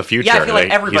 it's set in the future. Yeah, I feel like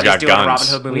He's everybody's got doing a guns. Robin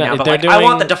Hood movie No, now. But they're like, I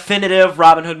want the doing- definitive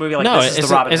Robin Hood movie. Like No, this is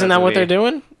the Robin isn't Hood that what movie. they're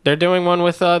doing? They're doing one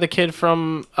with the kid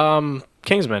from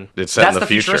Kingsman. It's set That's in the the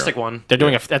future. futuristic one. They're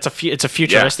doing it's a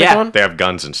futuristic Yeah. one. They have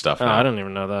guns and stuff. Oh, now. I didn't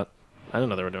even know that. I didn't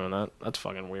know they were doing that. That's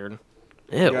fucking weird.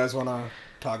 You Ew. guys want to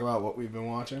talk about what we've been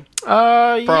watching?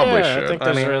 Probably yeah, should. I think I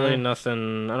there's mean, really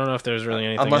nothing. I don't know if there's really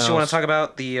anything Unless you want else. to talk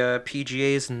about the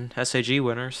PGAs and SAG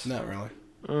winners. Not really.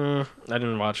 I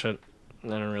didn't watch it. I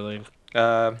didn't really.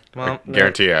 Well,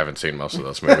 Guarantee you haven't seen most of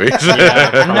those movies.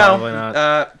 Probably no.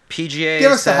 not. PGA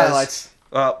Give us the says- highlights.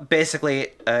 Well, basically,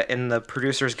 in the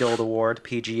Producers Guild Award,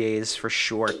 PGAs for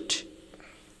short,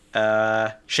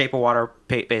 Shape of Water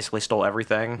basically stole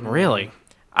everything. Really?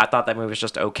 I thought that movie was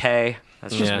just okay.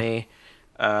 That's just Yeah. me.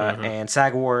 And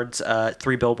SAG Awards,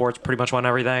 3 Billboards pretty much won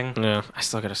everything. Yeah, I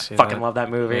still gotta see. Fucking that. love that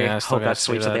movie. Yeah, I still Hope gotta that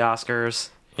see sweeps at that. the Oscars.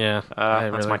 Yeah,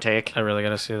 That's my take. I really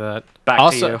gotta see that. Back to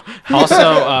also, you.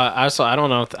 also, I don't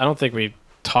know. I don't think we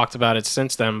talked about it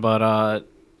since then, but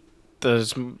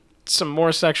there's some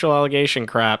more sexual allegation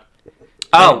crap.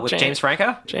 Oh, Hey, with James- James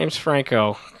Franco? James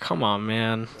Franco, come on,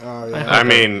 man. Oh yeah. I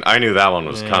mean, I knew that one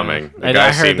was Yeah. coming. The I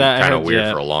guy heard seemed that- I kind of heard- weird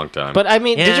yeah. for a long time. But I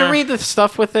mean, did you Yeah. read the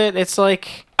stuff with it? It's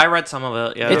like I read some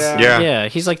of it, yeah. it's Yeah. yeah.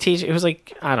 He's like teaching. It was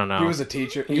like I don't know. He was a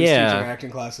teacher. He Yeah. was teaching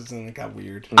acting classes, and it got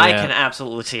weird. I Yeah. can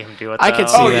absolutely see him do it, I though. could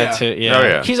see Oh, that yeah. too. Yeah. Oh,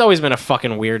 yeah. He's always been a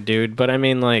fucking weird dude, but I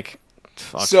mean, like,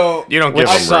 fuck. So you don't give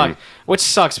Which him room. Which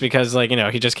sucks because like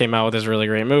he just came out with this really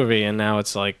great movie and now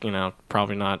it's like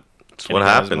probably not. what gonna get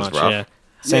as happens, much, bro. Yeah.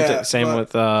 Same Yeah, same but-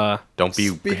 with Don't be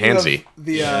speaking handsy. of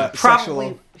the Probably,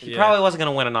 sexual. he Yeah. probably wasn't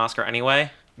going to win an Oscar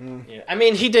anyway. Yeah. I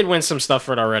mean, he did win some stuff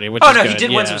for it already. Which Oh, is no, good. he did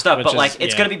yeah, win some stuff, which but, is- like,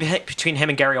 it's yeah. going to be between him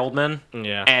and Gary Oldman.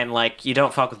 Yeah. And, like, you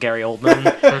don't fuck with Gary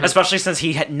Oldman, especially since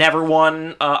he had never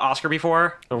won Oscar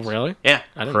before. Oh, really? Yeah.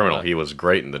 I didn't Criminal. know that. He was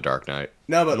great in The Dark Knight.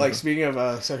 No, but like speaking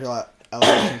of sexual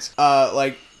allegations,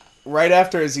 like right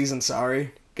after Aziz Ansari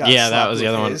got Yeah, that slapped was the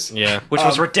with other one. his, Yeah. Which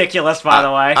was ridiculous, by the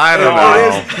way. I don't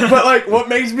It know. is. But like, what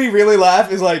makes me really laugh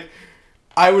is like,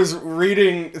 I was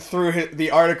reading through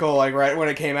the article like right when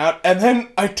it came out, and then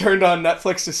I turned on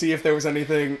Netflix to see if there was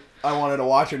anything I wanted to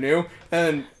watch or new,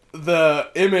 and the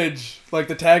image, like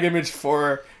the tag image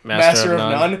for Master of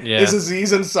None, yeah. is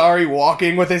Aziz Ansari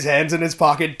walking with his hands in his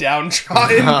pocket,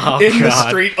 downtrodden Oh, in the God.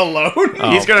 street alone.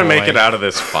 He's gonna make boy. it out of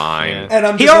this fine. Yeah. And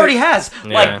I'm He just already like, has.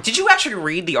 Yeah. Like, did you actually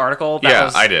read the article? That Yeah,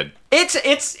 was, I did. It's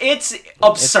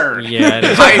absurd. Yeah. It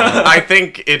is. I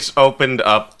think it's opened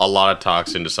up a lot of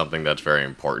talks into something that's very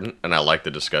important, and I like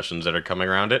the discussions that are coming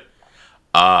around it.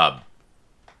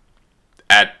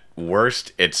 At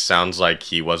worst, it sounds like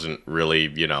he wasn't really,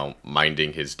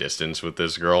 minding his distance with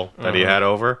this girl that he had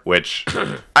over, which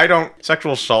I don't...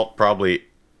 Sexual assault probably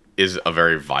is a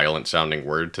very violent sounding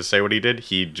word to say what he did.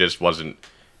 He just wasn't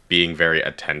being very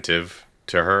attentive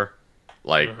to her,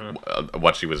 like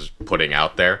what she was putting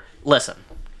out there. Listen.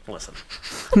 Okay.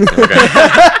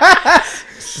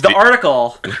 The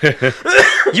article,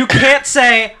 you can't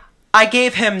say, I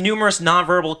gave him numerous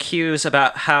nonverbal cues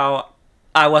about how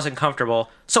I wasn't comfortable,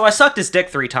 so I sucked his dick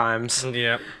 3 times.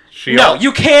 Yeah. No,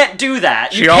 you can't do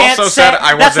that. You She can't also say, said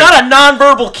I that's wasn't- not a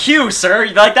nonverbal cue, sir.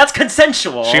 Like, that's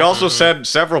consensual. She also said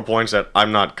several points that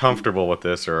I'm not comfortable with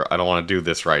this or I don't want to do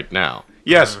this right now.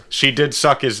 Yes, she did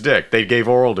suck his dick. They gave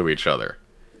oral to each other.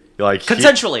 Like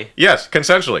Consensually. Yes,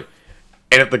 consensually.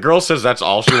 And if the girl says that's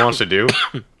all she wants to do,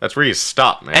 that's where you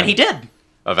stop, man. And he did.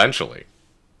 Eventually.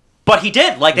 But he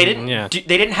did. Like, they didn't Yeah. they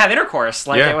didn't have intercourse.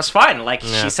 Like, Yeah. it was fine. Like,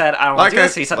 Yeah. she said, I don't Like want to do I-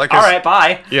 this. He said, like all I s- right,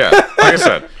 bye. Yeah, like I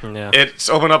said, Yeah. it's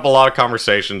opened up a lot of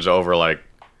conversations over, like,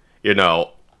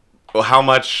 how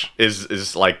much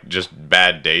is like just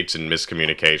bad dates and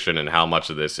miscommunication and how much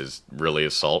of this is really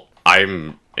assault.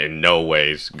 I'm in no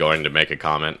ways going to make a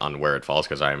comment on where it falls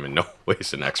because I am in no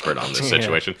ways an expert on this Yeah.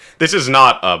 situation. This is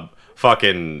not a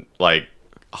fucking, like,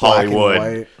 Black and Hollywood,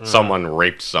 white. someone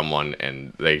raped someone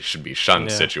and they should be shunned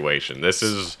Yeah. situation. This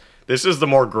is the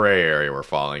more gray area we're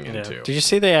falling Yeah. into. Did you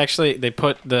see they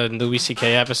put the Louis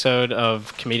C.K. episode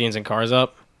of Comedians in Cars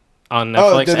up on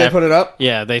Netflix? oh, did they put it up?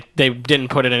 Yeah, they didn't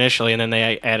put it initially, and then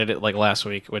they added it like last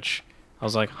week, which I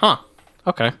was like, huh,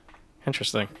 okay,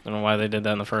 interesting. I don't know why they did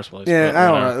that in the first place. Yeah, but I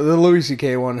don't whatever. know. The Louis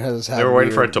C.K. one has had They were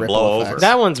waiting for weird it to ripple blow effects. over.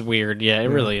 That one's weird. Yeah, it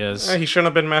really is. He shouldn't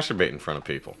have been masturbating in front of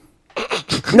people.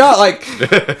 No, like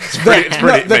It's pretty,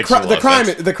 the makes a lot of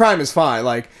sense. crime is fine.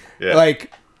 Like Yeah.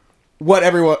 like what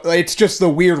everyone. It's just the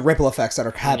weird ripple effects that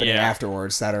are happening Yeah.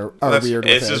 afterwards that are That's, weird.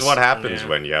 it's with just this. what happens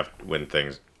Yeah. when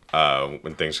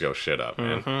things go shit up,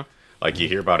 man. Like you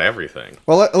hear about everything.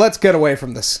 Well, let's get away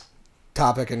from this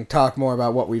topic and talk more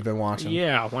about what we've been watching.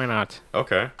 Yeah, why not?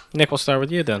 Okay. Nick, we'll start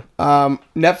with you then.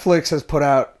 Netflix has put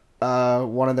out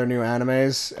one of their new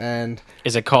animes, and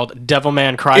Is it called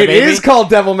Devilman Crybaby? it is called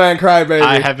Devilman Crybaby.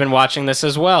 I have been watching this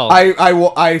as well.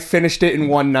 I finished it in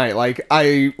one night. Like,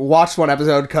 I watched one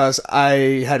episode because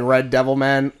I had read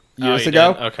Devilman years you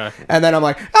ago. did? Okay. And then I'm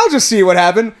like, I'll just see what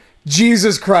happened.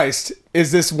 Jesus Christ,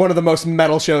 is this one of the most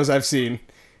metal shows I've seen.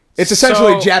 It's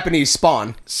essentially So- Japanese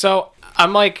Spawn. So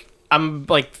I'm like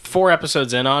 4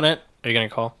 episodes in on it. Are you gonna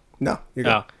call? No, you're good.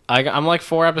 No, I'm like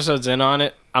 4 episodes in on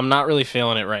it. I'm not really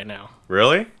feeling it right now.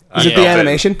 Really? Is it the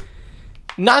animation?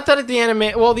 Not that the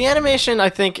animation I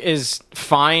think is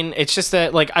fine. It's just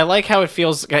that like I like how it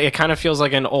feels. It kind of feels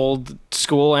like an old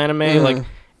school anime. Like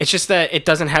it's just that it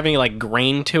doesn't have any like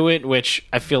grain to it, which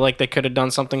I feel like they could have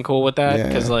done something cool with that. Yeah.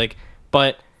 Because like,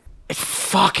 but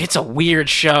fuck, it's a weird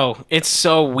show. It's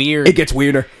so weird. It gets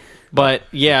weirder. But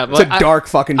yeah, It's a dark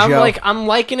fucking show. I'm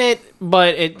liking it,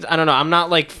 but I don't know. I'm not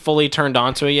like fully turned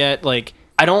on to it yet. Like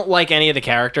I don't like any of the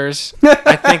characters.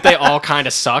 I think they all kind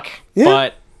of suck. Yeah.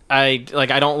 But I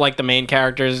don't like the main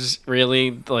characters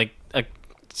really. Like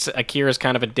Akira's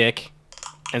kind of a dick,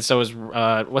 and so is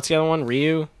what's the other one?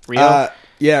 Rio.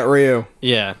 Yeah, Ryu.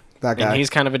 Yeah, That guy. And he's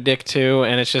kind of a dick too.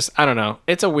 And it's just I don't know.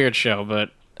 It's a weird show, but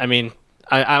I mean,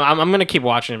 I'm gonna keep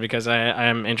watching it because I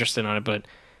am interested in it. But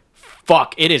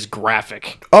fuck, it is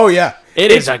graphic. Oh yeah,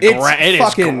 It is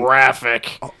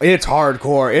graphic. It's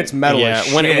hardcore. It's metal. Yeah, as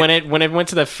shit. when it went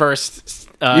to the first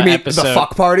you mean episode, the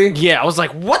fuck party? Yeah, I was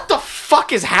like, what the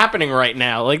fuck is happening right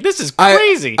now? Like this is I-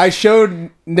 crazy. I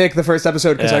showed Nick the first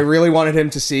episode because Yeah. I really wanted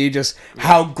him to see just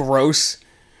how gross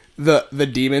the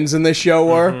demons in this show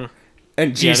were.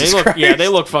 And yeah, Jesus they look Christ. they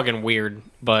look fucking weird,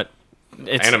 but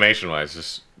it's Animation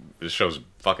wise, this show's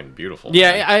fucking beautiful.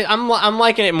 yeah. I'm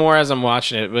liking it more as I'm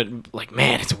watching it, but like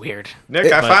man, it's weird. Nick,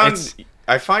 But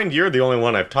I find you're the only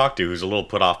one I've talked to who's a little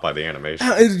put off by the animation.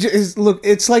 Look,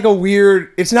 it's like a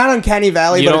weird. It's not Uncanny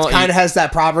Valley, You but it don't- kind of has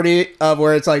that property of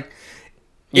where it's like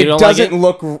You it don't like doesn't it?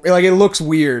 look like it looks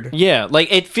weird. Yeah,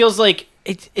 like it feels like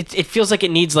it feels like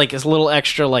it needs like this little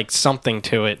extra like something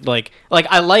to it. Like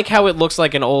I like how it looks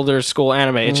like an older school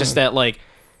anime. It's just that like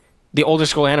the older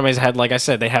school animes had, like I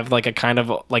said, they have like a kind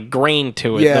of like grain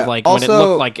to it. Yeah. Of, like when it Also,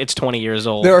 looked like it's 20 years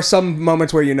old. There are some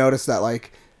moments where you notice that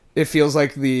like it feels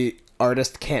like the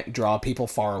artist can't draw people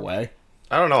far away.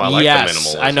 I don't know. I like the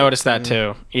minimalism. I noticed that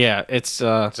too. Yeah, it's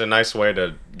It's a nice way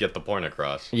to get the point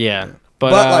across. yeah,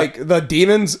 But but like the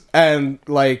demons and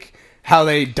like how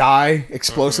they die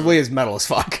explosively is metal as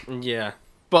fuck. yeah.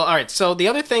 Well, all right. So the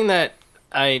other thing that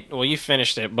you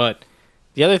finished it, but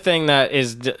the other thing that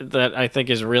that I think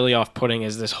is really off-putting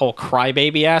is this whole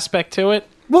crybaby aspect to it.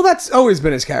 Well, that's always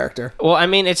been his character. Well, I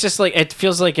mean, it's just like it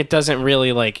feels like it doesn't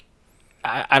really like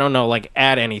I don't know, like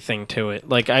add anything to it.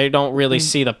 Like I don't really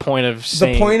see the point of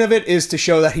saying. The point of it is to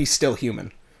show that he's still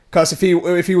human. Because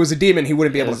if he was a demon, he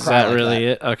wouldn't be able to is cry. that like really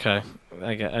that. it? Okay,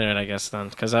 I guess then,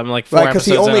 because I'm like 4 Right, because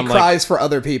episodes he only in, I'm like, cries for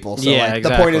other people. So Yeah, like, the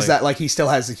point is exactly. that like he still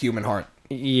has a human heart.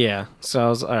 yeah. So I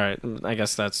was all right. I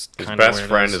guess that's His kind of best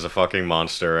friend is a fucking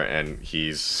monster, and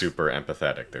he's super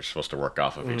empathetic. They're supposed to work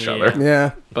off of each other.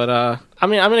 Yeah, But I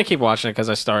mean, I'm gonna keep watching it because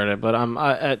I started it, but I'm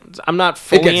not it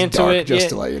fully gets into dark. it. Just yet.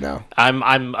 to let you know.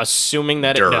 I'm assuming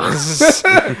that it Durr. does.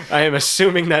 I am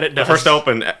assuming that it does.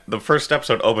 The first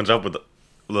episode opens up with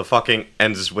the fucking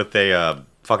ends with a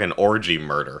fucking orgy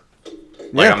murder,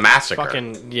 like Yeah. a massacre.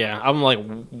 Fucking yeah. I'm like,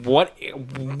 what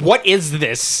is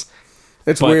this?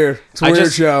 It's But weird. It's a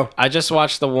weird show. I just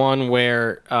watched the one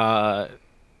where on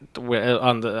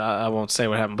the I won't say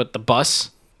what happened, but the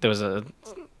bus. There was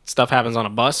stuff happens on a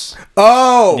bus.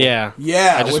 Oh, Yeah.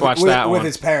 yeah. I just with, watched with, that with one.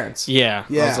 his parents. Yeah.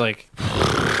 I Yeah. was like,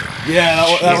 Yeah,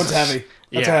 that one's Jesus. heavy.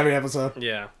 That's a Yeah. heavy episode.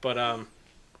 yeah, but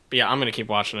yeah, I'm gonna keep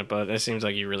watching it. But it seems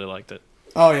like you really liked it.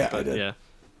 Oh yeah, I did. Yeah.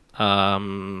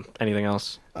 Anything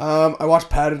else? I watched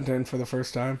Paddington for the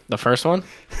first time. The first one?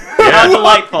 Yeah,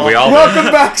 Delightful. we all did.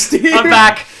 Welcome back, Steve. I'm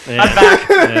back. Yeah. I'm back.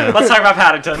 Yeah. Let's talk about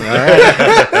Paddington.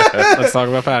 Let's talk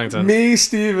about Paddington. Me,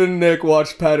 Steve, and Nick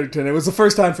watched Paddington. It was the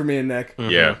first time for me and Nick.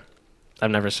 Yeah,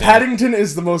 I've never seen Paddington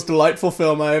is the most delightful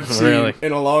film I have seen Really?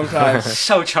 in a long time,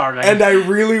 So charming. and I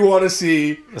really want to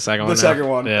see it. The second the one. second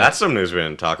one. Yeah. that's some news we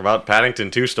didn't talk about.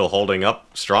 Paddington 2 still holding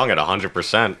up strong at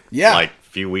 100%. Yeah. like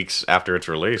a few weeks after its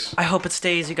release. I hope it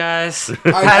stays, you guys.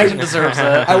 I- Paddington deserves it.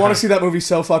 I want to see that movie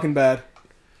so fucking bad.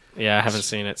 Yeah, I haven't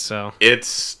seen it, so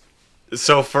It's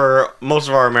so for most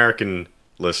of our American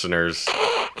listeners,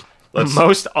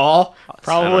 Most all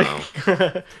probably. I don't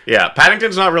know. Yeah,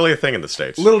 Paddington's not really a thing in the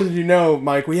States. Little did you know,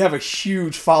 Mike, we have a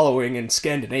huge following in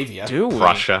Scandinavia. Do we?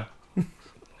 Prussia.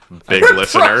 Big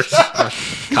listeners.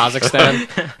 Kazakhstan.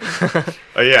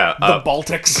 Yeah, The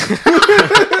Baltics.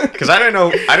 because I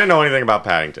didn't know anything about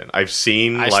Paddington. I've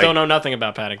seen I still know nothing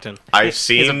about Paddington. I've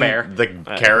seen a bear. the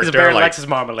character. He's a bear like, likes his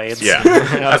marmalades. yeah,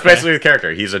 that's basically the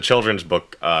character. He's a children's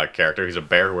book character. He's a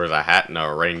bear who wears a hat and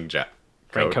a raincoat.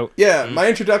 Raincoat. Yeah, my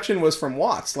introduction was from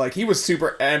Watts. Like, he was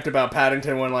super amped about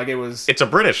Paddington when, like, it was... It's a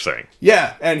British thing.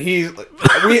 Yeah, and we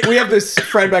have this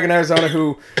friend back in Arizona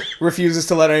who refuses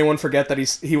to let anyone forget that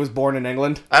he was born in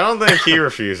England. I don't think he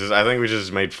refuses. I think we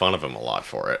just made fun of him a lot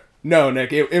for it. No,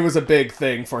 Nick, it was a big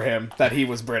thing for him that he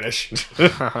was British.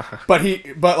 but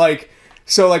like,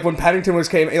 so, like, when Paddington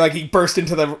like, he burst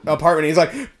into the apartment, and he's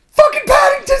like, fucking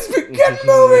Paddington's getting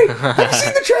moving! Have you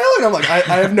seen the trailer? And I'm like,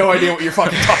 I have no idea what you're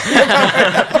fucking talking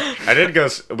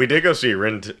about. We did go see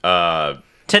Tintin.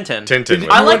 Tintin.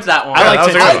 I liked that one. I liked That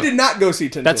was a Tintin. good I one. did not go see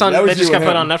Tintin. That's on. That was They just you got and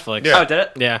put him. on Netflix. Yeah. Oh, did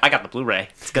it? Yeah. I got the Blu-ray.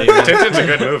 It's good. Tintin's a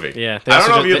good movie. Yeah, they I don't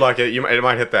also know if just- you'd like it. It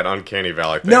might hit that uncanny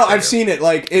valley thing. No, for I've you. seen it.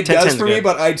 Like, it does Tintin's for me, good.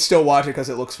 but I'd still watch it because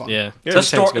it looks fun. Yeah.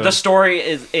 The story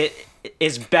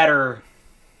is better.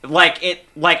 Like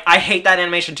I hate that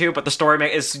animation too, but the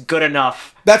story is good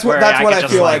enough. That's what where I could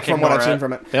just, feel like from what ignore I've seen it.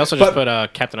 from it. They also But- just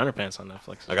put Captain Underpants on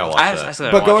Netflix. I gotta watch I that. still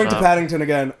gotta But going watch to that. Paddington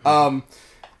again,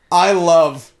 I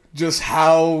love just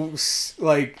how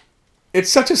like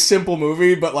it's such a simple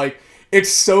movie, but like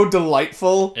it's so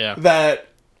delightful Yeah. that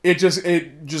it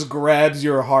just grabs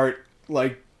your heart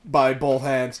like by both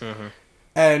hands. Mm-hmm.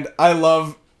 And I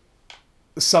love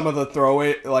some of the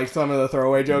throwaway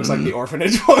jokes, like the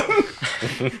orphanage one,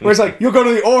 where it's like you'll go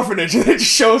to the orphanage and it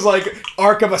just shows like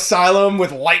Arkham Asylum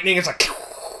with lightning. It's like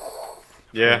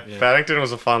Yeah, Paddington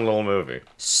was a fun little movie.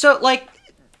 So like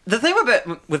the thing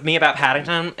with me about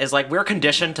Paddington is like we're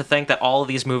conditioned to think that all of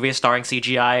these movies starring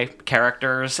CGI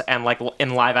characters and like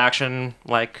in live action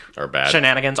like Are bad.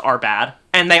 shenanigans are bad,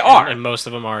 and they are, And most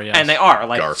of them are. Yes. and they are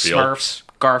like Garfield. Smurfs,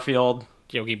 Garfield,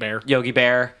 Yogi Bear. Yogi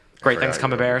Bear, Great Things Forgot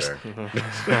Come to you were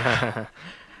Bears. there.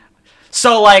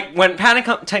 So like when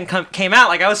Paddington came out,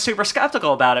 like I was super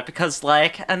skeptical about it because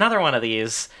like another one of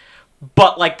these,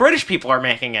 but like British people are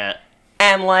making it,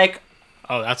 and like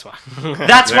Oh, that's why.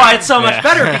 that's why it's so much Yeah.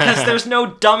 better because there's no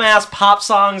dumbass pop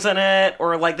songs in it,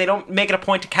 or like they don't make it a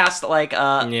point to cast like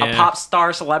a Yeah. pop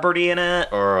star celebrity in it.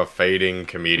 Or a fading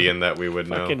comedian that we would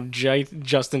know. Fucking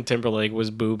Justin Timberlake was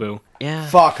Boo Boo. Yeah,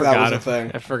 fuck, that was a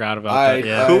thing. I forgot about I- that.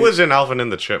 Yeah. Who was in Alvin and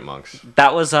the Chipmunks?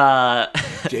 that was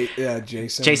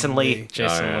Jason. Jason Lee.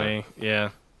 Jason Oh, yeah. Lee. Yeah.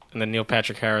 And then Neil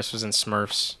Patrick Harris was in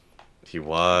Smurfs. He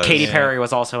was. Katy Perry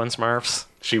was also in Smurfs.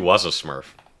 She was a Smurf.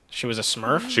 She was a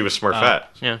Smurf. She was Smurfette.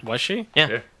 Yeah, Was she? yeah.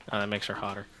 Yeah. Oh, that makes her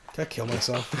hotter. Can I kill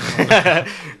myself?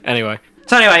 Anyway.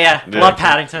 So anyway, yeah, Yeah. love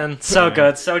Paddington. So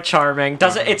good, so charming.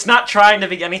 Does it? It's not trying to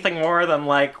be anything more than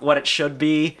like what it should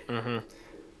be.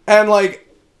 And like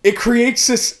it creates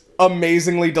this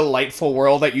amazingly delightful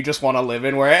world that you just want to live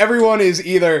in, where everyone is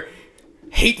either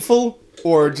hateful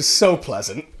or just so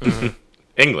pleasant.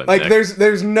 England. Like Nick.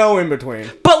 there's no in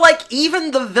between. But like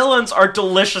even the villains are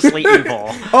deliciously evil.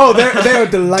 Oh, they are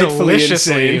delightfully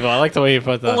Deliciously insane. evil. I like the way you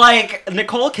put that. Like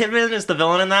Nicole Kidman is the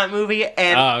villain in that movie,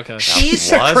 and Oh, okay. she's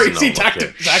She's a Was crazy no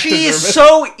tactic. kid. she's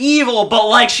so evil, but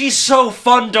like she's so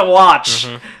fun to watch.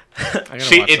 I gotta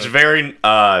watch It's that. very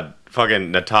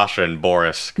fucking Natasha and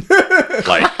Boris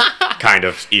like kind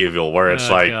of evil, where it's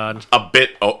Oh, like God. a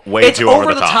bit way It's too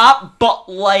over the top, but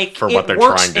like For what it they're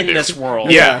works trying to in do. this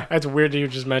world. Yeah. That's weird that you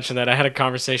just mentioned that. I had a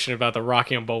conversation about the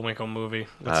Rocky and Bullwinkle movie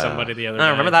with somebody the other day.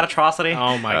 Remember that atrocity?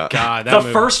 Oh my god. That the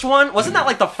movie. first one wasn't that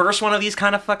like the first one of these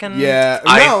kind of fucking Yeah.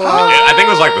 I think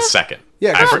it was like the second.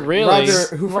 Yeah. I 'cause for- Really?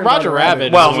 Who Framed Roger Roger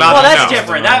Rabbit. Well, is not- Well, that's No.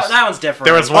 different. That one's different.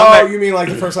 There was one Oh, that you mean like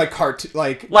the first like cartoon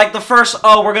like like the first.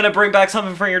 Oh, we're gonna bring back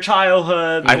something from your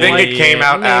childhood. I think like, it came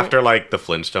out Yeah. after like the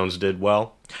Flintstones did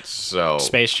well. So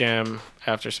Space Jam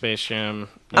after Space Jam.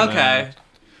 and Okay. then-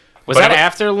 Was But that it was-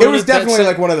 after it Looney was definitely that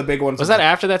like one of the big ones. Was that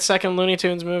after that second Looney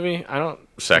Tunes movie? I don't.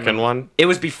 second one. It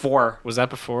was before. Was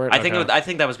that before it? I think. Okay. I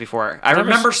think that was before. I never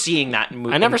remember s- seeing that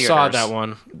movie. I never saw that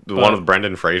one. The one with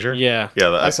Brendan Fraser? Yeah.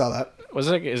 Yeah, I saw that. Was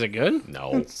it? Is it good?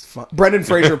 No. It's fun. Brendan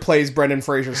Fraser plays Brendan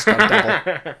Fraser's stunt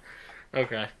double.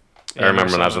 Okay. I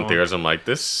remember when I was saw in that theaters, I'm like,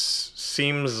 this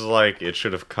seems like it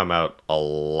should have come out a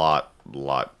lot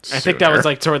sooner. I think that was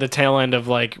like toward the tail end of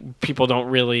like people don't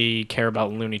really care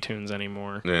about Looney Tunes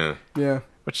anymore, Yeah. Yeah.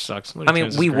 which sucks. Looney I mean,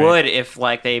 Tunes is we great. would if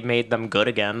like they made them good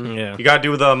again. Yeah. You gotta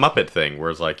do the Muppet thing, where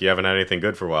it's like you haven't had anything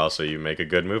good for a while, so you make a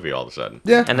good movie all of a sudden.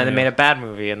 Yeah. And then they made a bad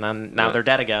movie, and then now they're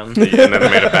dead again. And then they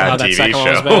made a Oh, bad that TV second one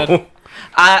was show. bad?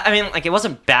 I mean, like, it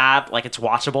wasn't bad. Like, it's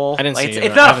watchable. I didn't like, see it's, either.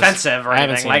 it's not I haven't- offensive or I haven't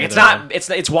anything. seen Like, it's either. not.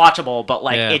 It's watchable, but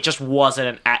like, Yeah. it just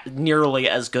wasn't nearly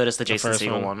as good as the Jason First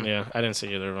Segel one. Yeah, I didn't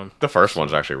see either of them. The first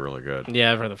one's actually really good.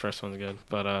 Yeah, I've heard the first one's good,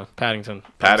 but Paddington.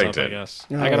 Paddington. I guess.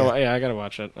 Oh, I gotta. yeah. I gotta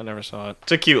watch it. I never saw it.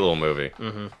 It's a cute little movie.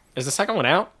 Is the second one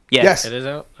out? Yeah. Yes. It is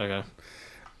out. Okay.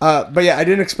 But yeah, I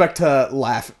didn't expect to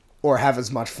laugh or have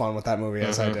as much fun with that movie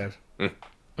as I did.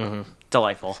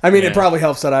 Delightful. I mean, Yeah. it probably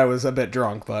helps that I was a bit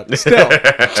drunk, but still.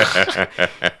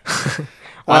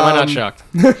 Why am I not shocked?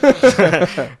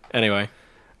 Anyway.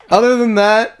 Other than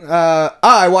that,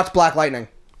 I watched Black Lightning.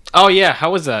 Oh yeah,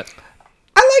 how was that?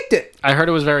 I liked it. I heard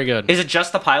it was very good. Is it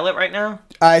just the pilot right now?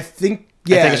 I think,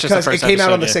 yeah, it's just the because it first came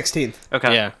out on the episode, 16th.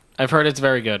 Okay. Yeah, I've heard it's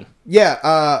very good. Yeah,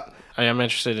 I am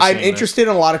interested. In I'm seeing interested in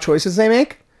a lot of choices they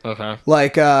make. This. Okay.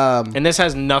 Like, And this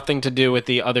has nothing to do with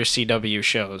the other CW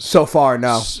shows. so far,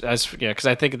 no. Because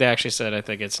I think they actually said I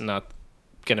think it's not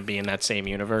gonna be in that same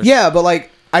universe. Yeah, but like,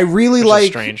 I really Which is like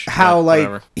strange, how but like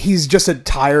whatever. he's just a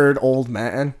tired old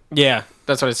man. Yeah,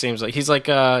 that's what it seems like. He's like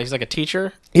a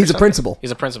teacher. He's a principal.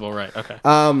 He's a principal, right? Okay.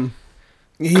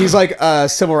 He's like a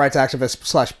civil rights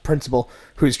activist / principal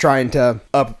who's trying to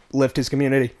uplift his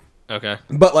community. Okay.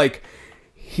 But like,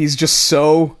 he's just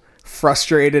so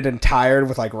frustrated and tired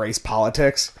with like race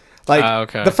politics. Like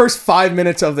Okay. the first 5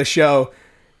 minutes of the show,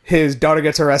 his daughter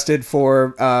gets arrested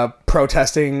for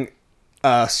protesting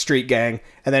a street gang,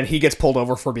 and then he gets pulled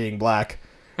over for being black.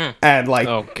 And like,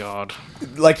 Oh God.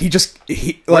 like he does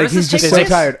he's this just take so place?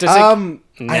 tired. Does it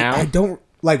now? I don't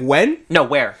like when. No,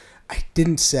 where? I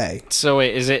didn't say. So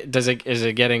wait, it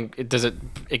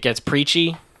gets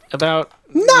preachy about?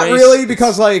 Not race? really,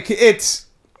 because like it's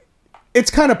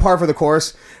kind of par for the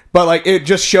course, but like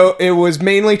it was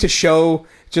mainly to show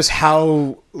just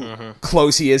how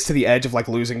close he is to the edge of like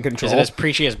losing control. Is it as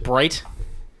preachy as Bright?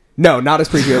 No, not as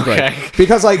preachy as Bright. Okay.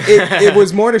 Because like it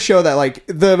was more to show that like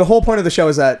the whole point of the show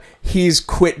is that he's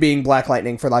quit being Black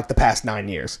Lightning for like the past 9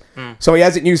 years. So he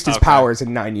hasn't used his powers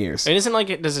in 9 years. It isn't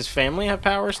like does his family have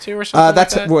powers too or something?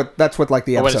 That's like that? that's what like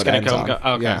the Or what it's episode gonna ends on. go.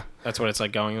 Okay. Yeah, That's what it's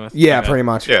like going with. yeah, Okay. pretty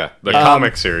much. Yeah, the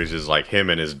comic series is like him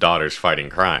and his daughters fighting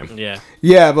crime. Yeah.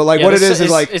 Yeah, but like Yeah, what it this-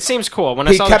 is like it seems cool. When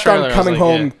I he saw kept the trailer, on I was coming like,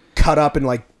 home yeah. cut up and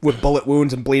like with bullet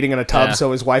wounds and bleeding in a tub. Yeah.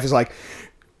 So his wife is like,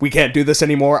 "We can't do this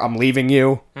anymore. I'm leaving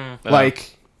you."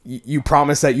 Like you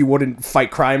promised that you wouldn't fight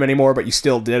crime anymore, but you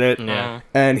still did it. Yeah.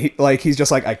 And he's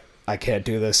just like, I can't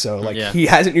do this. So like Yeah. he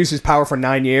hasn't used his power for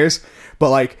 9 years,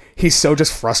 but like he's so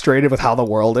just frustrated with how the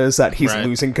world is that he's Right.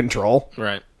 losing control.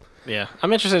 Right. Yeah.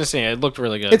 I'm interested in seeing it. It looked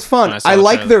really good. It's fun. when saw I the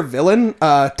like trailer. their villain,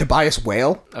 Tobias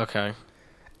Whale, Okay.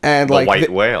 and The like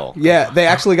white whale. yeah, they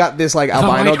actually got this like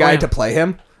albino white guy whale. to play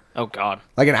him. Oh God.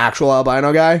 Like an actual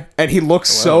albino guy, and he looks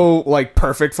so like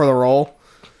perfect for the role.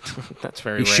 That's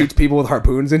very He rare. shoots people with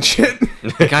harpoons and shit.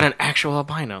 They got an actual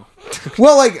albino.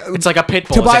 Well, like It's like a pit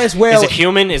bull. Tobias is it, Whale- Is it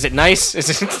human? Is it nice? Is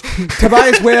it?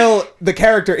 Tobias Whale, the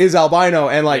character is albino,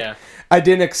 and like Yeah. I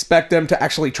didn't expect them to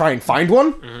actually try and find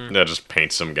one. Yeah, just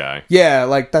paint some guy. Yeah,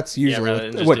 like that's usually rather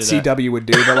than just what do that. CW would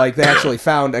do, but like they actually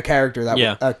found a character that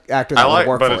Yeah. would, actor that I would like,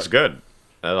 work but for it's it. good.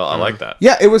 I like that.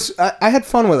 Yeah, it was. I had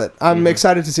fun with it. I'm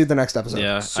excited to see the next episode.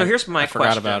 Yeah. So here's my I forgot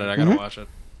question. about it. I gotta watch it.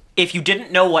 If you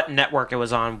didn't know what network it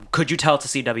was on, could you tell it's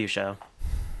a CW show?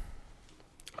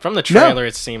 From the trailer,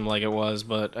 it seemed like it was,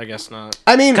 but I guess not.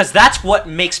 I mean, Because that's what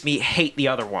makes me hate the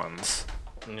other ones.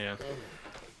 Yeah.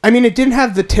 it didn't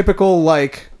have the typical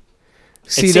like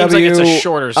CW. It seems like it's a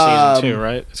shorter season too,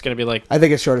 right? It's gonna be like I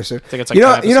think it's shorter soon. I think it's like you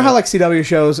know 10 you know how like episodes. CW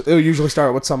shows it'll usually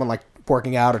start with someone like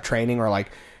working out or training or like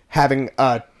having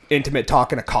a intimate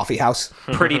talk in a coffee house.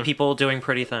 Pretty people doing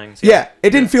pretty things. Yeah,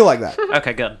 it didn't feel like that.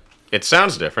 Okay, good. It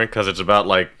sounds different because it's about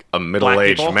like a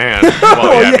middle-aged people? man.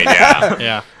 Well, yeah, I mean,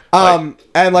 yeah. yeah.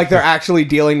 And like they're actually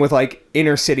dealing with like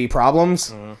inner city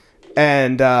problems.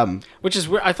 And Which is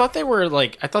weird. I thought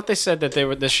they said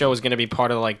that this show was gonna be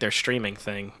part of like their streaming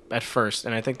thing at first,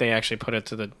 and I think they actually put it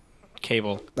to the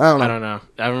cable. I don't know.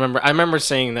 I remember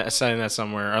saying that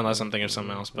somewhere, unless I'm thinking of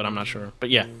something else, but I'm not sure. But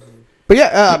yeah. but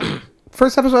yeah,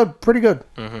 first episode pretty good.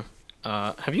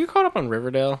 Have you caught up on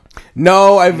Riverdale?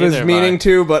 No, I Neither was have meaning I.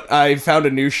 to, but I found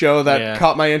a new show that Yeah.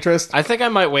 caught my interest. I think I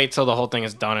might wait till the whole thing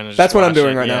is done and just That's what I'm watch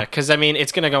doing it. right Yeah, now. because I mean,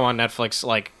 it's gonna go on Netflix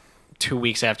like 2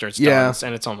 weeks after it's Yeah. done,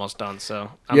 and it's almost done. So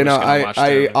I'm You know, just gonna watch I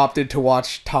through it. opted to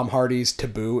watch Tom Hardy's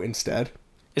Taboo instead.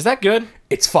 Is that good?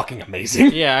 It's fucking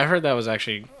amazing. Yeah, I heard that was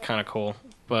actually kind of cool.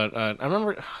 But I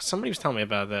remember somebody was telling me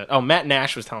about that. Oh, Matt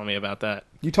Nash was telling me about that.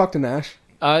 You talked to Nash?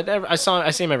 I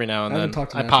see him every now and I haven't then.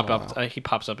 talked to I Nash pop in a up. while. He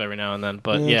pops up every now and then.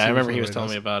 But Yeah, yeah, that's I remember usually he was what he telling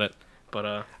does. me about it.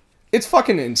 But It's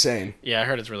fucking insane. yeah, I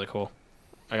heard it's really cool.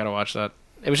 I gotta watch that.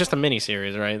 It was just a mini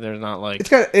series, right? There's not like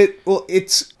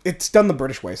It's done the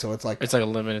British way, so it's like it's like a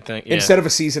limited thing. Yeah. instead of a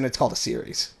season, it's called a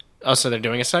series. Oh, so they're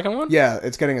doing a second one? Yeah,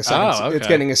 it's getting a second. Oh, okay. It's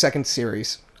getting a second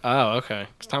series. Oh, okay.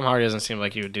 'Cause Tom Hardy doesn't seem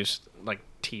like he would do like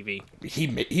TV. He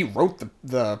wrote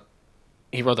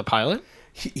He wrote the pilot.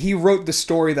 he wrote the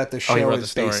story that the show wrote the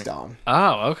is based story. on.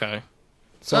 Oh, okay.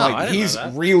 So Oh, I like didn't know he's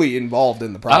that. really involved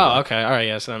in the project. Oh, okay. All right.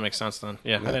 Yeah. So that makes sense then.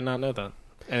 Yeah, I did not know that.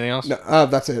 Anything else? No,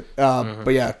 that's it. Mm-hmm.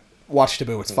 But yeah, watch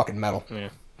Taboo. It's fucking metal. Yeah.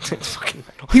 It's fucking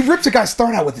metal. He rips a guy's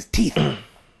throat out with his teeth.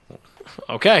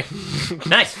 Okay.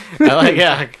 Nice. I like.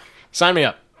 Yeah. Sign me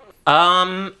up.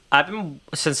 I've been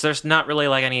since there's not really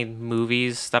like any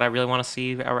movies that I really want to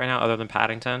see right now other than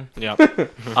Paddington. Yeah.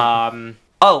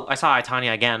 Oh, I saw I,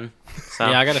 Tonya again. So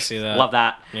Yeah, I gotta see that. love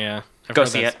that. Yeah. I've Go heard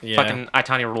see it. that's- Yeah. Fucking I,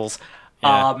 Tonya rules.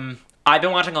 Yeah. I've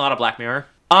been watching a lot of Black Mirror.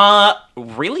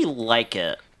 Really like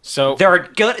it. So There are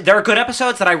good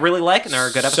episodes that I really like, and there are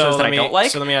good episodes that I don't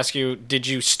like. So let me ask you: did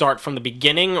you start from the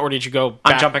beginning, or did you go?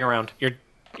 I'm back? jumping around.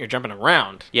 You're jumping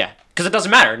around. Yeah, because it doesn't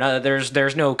matter. No,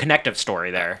 there's no connective story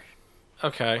there.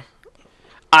 Okay.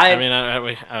 I I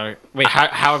mean, wait.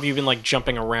 How have you been like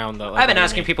jumping around though? Like, I've been what do you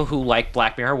asking mean? people who like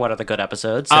Black Mirror what are the good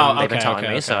episodes, and Oh, they've been okay, telling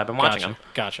okay, me, so okay. I've been watching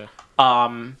Gotcha.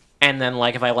 them. And then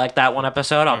like if I like that one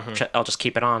episode, I'll just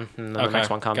keep it on, and then Okay. the next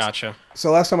one comes. Gotcha. So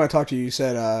last time I talked to you, you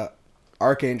said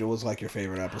Archangel was like your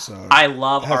favorite episode. I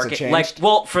love Has it Arcane. changed? Like,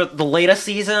 well, for the latest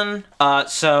season,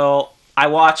 so I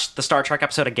watched the Star Trek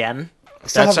episode again.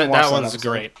 Still haven't watched That one's episode.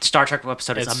 great. Star Trek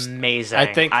episode It's- is amazing.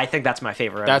 I think that's my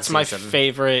favorite. That's of the my season.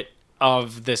 favorite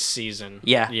of this season.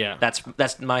 Yeah, Yeah.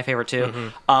 That's my favorite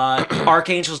too. Mm-hmm.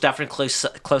 Archangel's definitely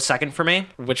close second for me.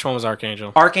 Which one was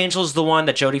Archangel? Archangel's the one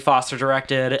that Jodie Foster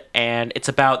directed, and it's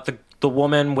about the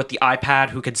woman with the iPad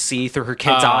who could see through her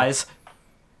kid's Oh. eyes.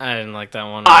 I didn't like that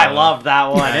one. I loved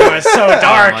that one. It was so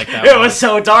dark. like that It one. was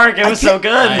so dark. It was so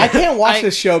good. I can't watch I-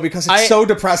 this show because it's I- so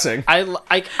depressing. I Not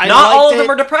liked all of them it.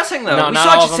 are depressing though. No, we not saw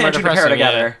all of them are Jane Compare depressing, yeah.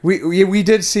 together. We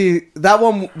did see that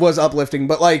one was uplifting,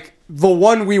 but like the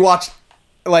one we watched,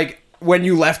 like when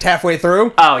you left halfway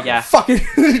through, Oh yeah. fucking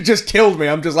it just killed me.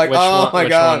 I'm just like, Which oh one- my which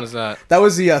god, one was that? That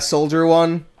was the soldier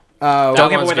one. Don't That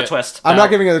give one's away the good. twist. I'm That- not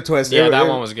giving it a twist. Yeah, It- that it-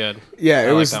 one was good. Yeah, it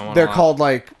like was. that one a They're lot. called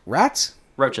like rats,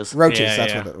 Roaches. roaches. Yeah,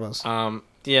 that's yeah. what it was.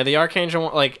 Yeah, the Archangel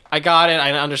one, like I got it.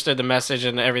 I understood the message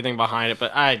and everything behind it,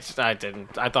 but I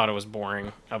didn't. I thought it was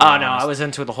boring. I'll be Oh no, honest. I was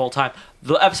into it the whole time.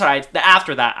 The episode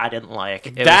after that I didn't like.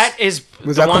 It That is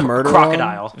Was that the one, murder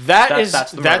Crocodile.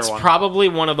 That's the murder one. probably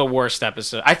one of the worst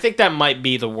episodes. I think that might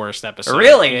be the worst episode.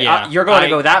 Really? Yeah. You're going to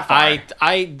go that far?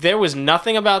 There was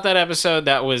nothing about that episode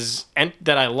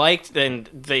that I liked, and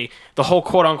the whole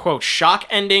quote unquote shock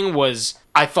ending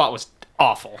I thought was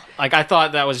awful. Like I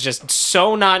thought that was just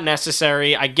so not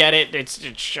necessary. I get it. It's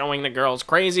showing the girl's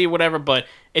crazy, whatever, but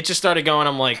it just started going.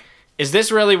 I'm like, is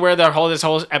this really where this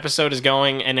whole episode is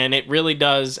going? And then it really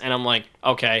does, and I'm like,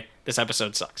 okay, this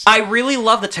episode sucks. I really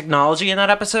love the technology in that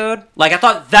episode. Like I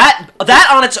thought that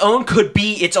on its own could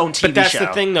be its own TV But that's show. the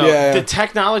thing, though. Yeah, yeah. The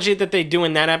technology that they do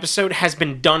in that episode has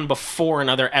been done before in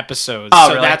other episodes. Oh,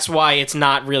 so really? that's why it's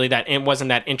not really it wasn't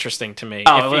that interesting to me.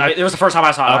 Oh, it was the first time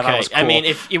I saw it. I thought it Okay, was cool. I mean,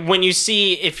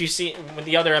 if you see with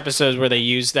the other episodes where they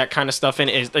use that kind of stuff in,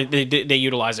 they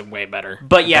utilize it way better.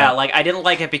 But yeah, like I didn't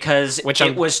like it because Which it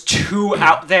I'm- was too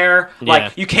out there. Like Yeah.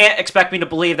 you can't expect me to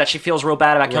believe that she feels real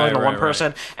bad about killing Right, the one right,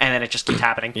 person, and then it just keeps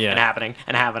happening Yeah. and happening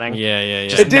and happening. Yeah.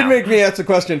 It did No. make me ask the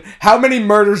question: how many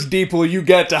murders deep will you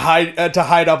get to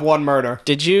hide up one murder?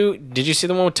 Did you see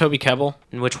the one with Toby Kebbell?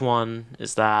 And which one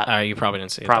is that? You probably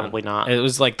didn't see it. Probably then. not. It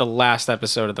was like the last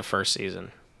episode of the first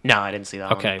season. No, I didn't see that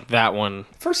one. Okay, that one.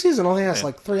 First season only has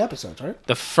like 3 episodes, right?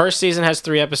 The first season has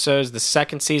 3 episodes. The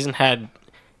second season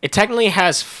it technically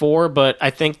has 4, but I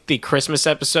think the Christmas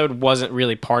episode wasn't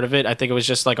really part of it. I think it was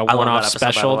just like a love one-off that episode, by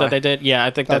the special way. that they did. Yeah, I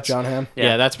think About that's John Hamm?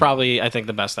 Yeah, that's probably I think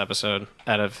the best episode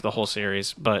out of the whole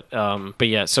series. But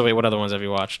yeah. So wait, what other ones have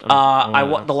you watched?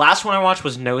 The last one I watched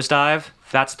was Nosedive.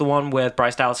 That's the one with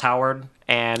Bryce Dallas Howard.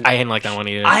 And I didn't like that one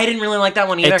either. I didn't really like that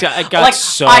one either. It got like,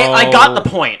 so- I got the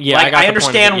point. Yeah, like, I got the point of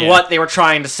understand it, yeah. what they were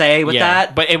trying to say with yeah,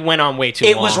 that. but it went on way too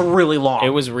It long. was really long. It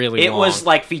was really It long. was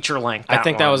like feature length. I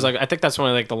think that one. was like I think that's one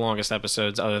of like the longest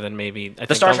episodes, other than maybe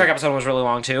The Star Trek episode was really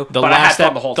long too. The but I had last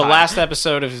fun the whole time. the last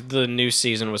episode of the new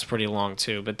season was pretty long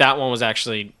too, but that one was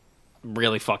actually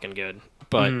really fucking good.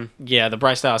 But Mm-hmm. yeah, the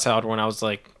Bryce Dallas Howard one, I was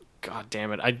like, God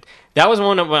damn it! That was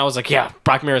one when I was like, yeah,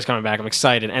 Black Mirror's coming back. I'm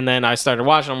excited, and then I started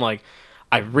watching. I'm like,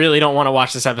 I really don't want to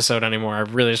watch this episode anymore. I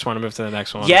really just want to move to the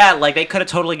next one. Yeah, like they could have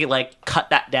totally like cut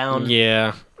that down.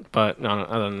 Yeah, but no,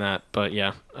 other than that, but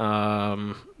yeah.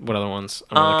 What other ones?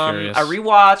 I'm really curious. I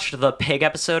rewatched the Pig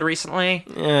episode recently.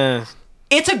 Yeah.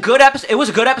 It's a good episode. It was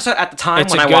a good episode at the time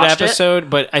It's when a I good watched episode,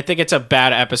 but I think it's a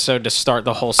bad episode to start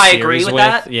the whole I series agree with with.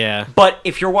 that. Yeah. But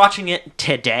if you're watching it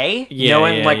today, Yeah,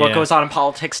 knowing yeah, like what yeah. goes on in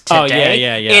politics Oh, today,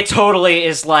 yeah, yeah. it totally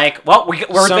is like, well,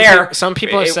 we're there. Some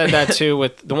people have said that too.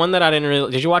 With the one that I didn't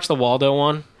really. Did you watch the Waldo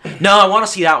one? No, I want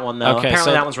to see that one though. Okay, Apparently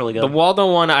so that one's really good. The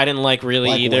Waldo one I didn't like really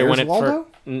Like, either. where's When it Waldo?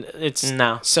 it's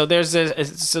No. So there's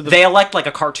this. So They elect like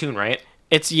a cartoon, right?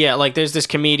 it's like there's this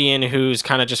comedian who's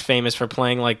kind of just famous for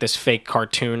playing like this fake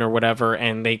cartoon or whatever,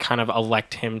 and they kind of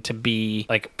elect him to be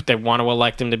like they want to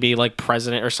elect him to be like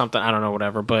president or something. I don't know,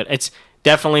 whatever. But it's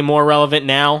definitely more relevant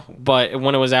now. But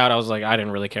when it was out, I was like, I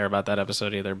didn't really care about that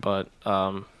episode either. But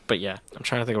yeah, I'm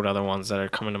trying to think of what other ones that are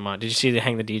coming to mind. Did you see the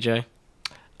Hang the DJ?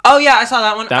 Oh yeah, I saw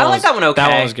that one. I like that one. Okay,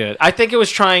 That one was good. I think it was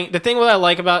trying. The thing what I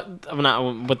like about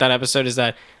not with that episode is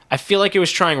that I feel like it was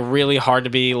trying really hard to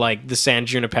be like the San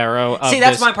Junipero. Of See,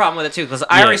 that's this. my problem with it too, because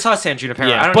I already saw San Junipero.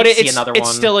 I don't but need to see it's another one.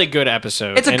 it's still a good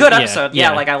episode. It's a And good episode.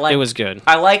 Yeah, like I like. It was good.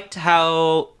 I liked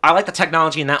the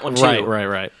technology in that one too.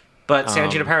 Right. But San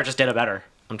Junipero just did it better.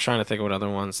 I'm trying to think of what other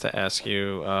ones to ask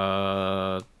you.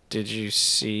 Did you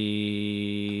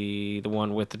see the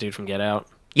one with the dude from Get Out?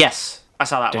 Yes, I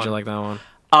saw that Did one. you like that one?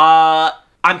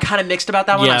 I'm kind of mixed about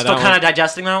that one. Yeah, I'm still that kind one- of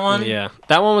digesting that one. Yeah,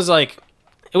 that one was like,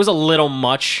 it was a little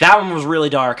much. That one was really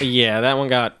dark. Yeah, that one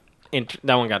got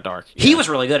dark. He Yeah. was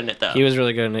really good in it though. He was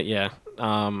really good in it. Yeah.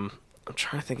 I'm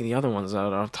trying to think of the other ones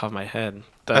out off the top of my head.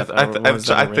 I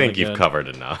I think you've covered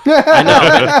enough. I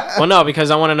know. Well, no,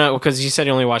 because I want to know because you said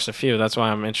you only watched a few. That's why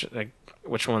I'm interested. Like,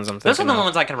 which ones I'm thinking. Those are the of.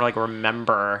 ones I can like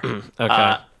remember.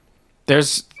 Okay.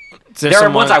 There's There are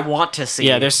some ones I want to see.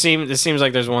 Yeah, it seems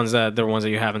like there's ones that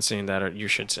you haven't seen that you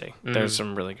should see. There's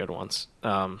some really good ones.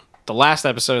 The last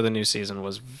episode of the new season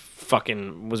was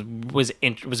was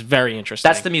very interesting.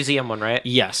 That's the museum one, right?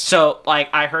 yes. So, like,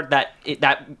 I heard that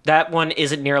that one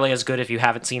isn't nearly as good if you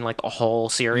haven't seen like the whole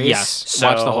series. Yes, so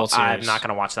watch the whole I'm series. not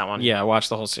gonna watch that one. Yeah, watch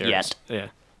the whole series. Yet.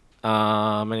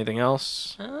 Yeah. Anything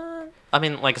else? I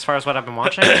mean, like as far as what I've been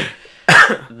watching,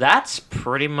 that's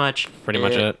pretty much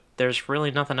it. There's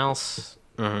really nothing else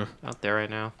Mm-hmm. out there right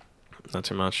now. Not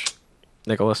too much.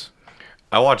 Nicholas.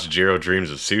 I watched Jiro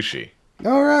Dreams of Sushi.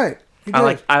 All right. You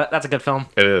did. That's a good film.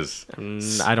 It is.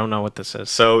 I don't know what this is.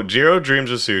 So Jiro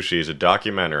Dreams of Sushi is a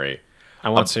documentary. I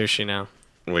want sushi now.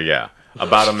 Well, yeah,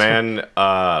 about a man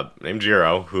named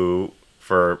Jiro who,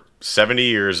 for 70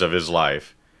 years of his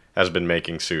life, has been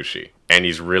making sushi, and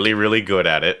he's really, really good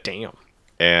at it. Damn.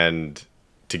 And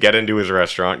to get into his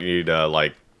restaurant, you need to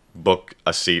like book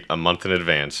a seat a month in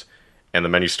advance, and the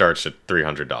menu starts at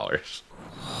 $300.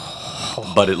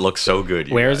 But it looks so good.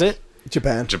 Where is it?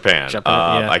 Japan. Japan.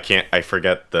 Yeah. I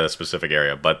forget the specific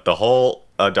area, but the whole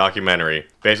documentary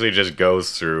basically just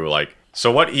goes through like. So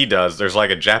what he does, there's like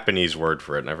a Japanese word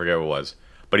for it, and I forget what it was,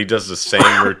 but he does the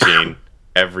same routine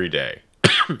every day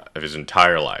of his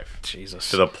entire life. Jesus.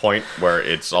 To the point where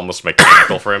it's almost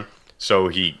mechanical for him. So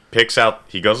he goes to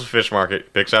the fish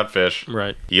market, picks out fish.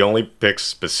 Right. He only picks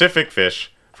specific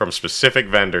fish from specific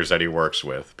vendors that he works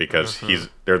with because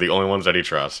they're the only ones that he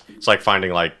trusts. It's like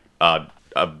finding like a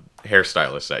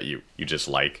hairstylist that you just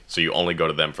like, so you only go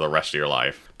to them for the rest of your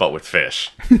life, but with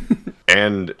fish.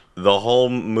 And the whole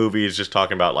movie is just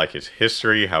talking about like his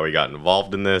history, how he got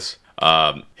involved in this.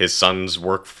 His sons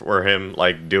work for him,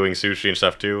 like doing sushi and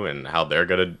stuff too, and how they're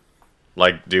gonna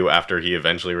like do after he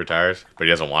eventually retires, but he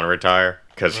doesn't want to retire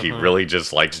because he really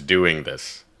just likes doing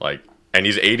this. Like, and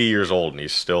he's 80 years old and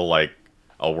he's still like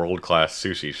a world-class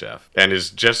sushi chef, and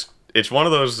it's one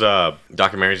of those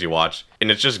documentaries you watch,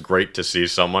 and it's just great to see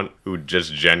someone who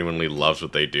just genuinely loves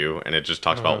what they do, and it just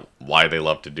talks about why they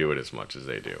love to do it as much as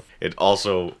they do. It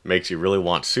also makes you really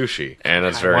want sushi, and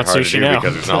it's very want hard to sushi do now.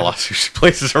 because there's not a lot of sushi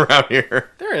places around here.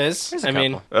 There is. a I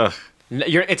mean, couple. Ugh.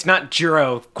 It's not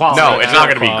Jiro quality. No, it's not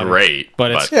going to be quality, great,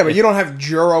 but it's- Yeah, but you don't have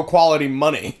Juro quality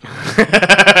money.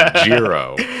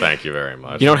 Jiro. Thank you very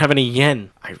much. you don't have any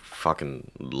yen. I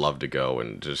fucking love to go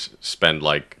and just spend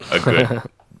like a good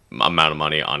amount of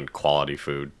money on quality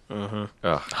food. Ugh.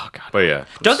 Oh God. But yeah.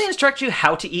 Don't they instruct you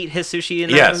how to eat his sushi in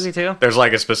that Yes. movie too? There's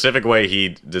like a specific way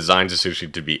he designs the sushi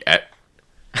to be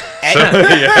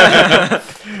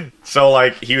So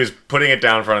like he was putting it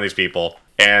down in front of these people,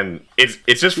 and it's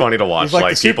just funny to watch It's like,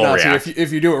 like the soup people Nazi. react.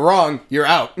 If you do it wrong, you're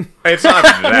out. It's not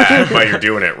that, but you're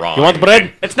doing it wrong. You want the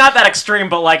bread? It's not that extreme,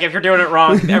 but like if you're doing it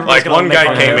wrong, everybody's Like gonna one make guy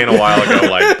fun of came you. in a while ago,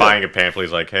 like buying a pamphlet.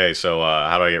 He's like, "Hey, so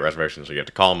how do I get reservations?" So you have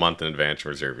to call a month in advance to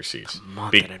reserve your seats.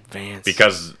 Month in advance.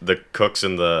 Because the cooks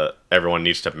and everyone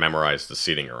needs to memorize the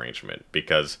seating arrangement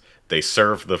because they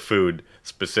serve the food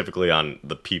specifically on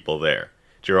the people there.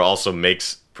 Jiro also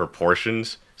makes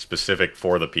proportions specific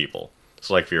for the people.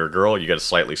 So like if you're a girl, you get a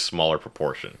slightly smaller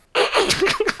proportion.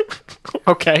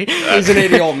 Okay. He's an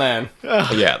 80-year-old man.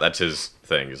 Yeah, that's his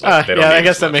thing. He's like, they don't Yeah, I need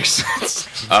guess as that much. makes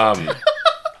sense.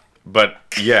 But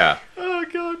yeah. Oh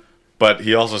god. But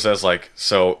he also says, like,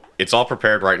 so it's all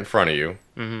prepared right in front of you,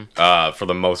 for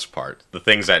the most part. The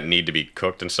things that need to be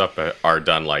cooked and stuff are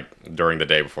done, like, during the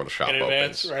day before the shop In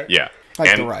advance, opens. right? Yeah. Like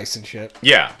and, the rice and shit.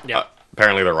 Yeah. Yeah.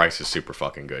 Apparently the rice is super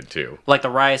fucking good, too. Like the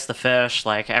rice, the fish,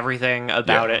 like everything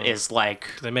about Yeah. it is like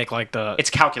They make like the. it's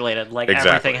calculated. Like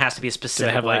Exactly. everything has to be a Do they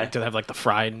specific have way. like? Do they have like the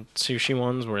fried sushi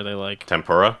ones where they like?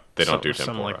 Tempura? They don't do tempura.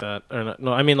 something like that. Or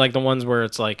no, I mean like the ones where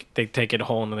it's like they take it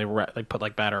whole and then they put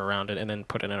like batter around it and then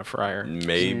put it in a fryer.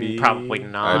 Maybe. Probably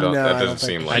not. I don't, No, that I doesn't don't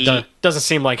think seem so. like... Doesn't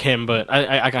seem like him, but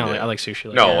I kind of like, I like sushi.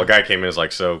 Like No, that. a guy came in and was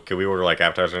like, so can we order like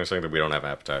appetizers or anything? That we don't have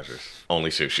appetizers. Only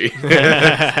sushi.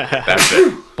 That's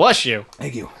it. Bless you.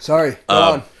 Thank you. Sorry. Go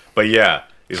on. But yeah,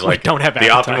 he's like, don't have the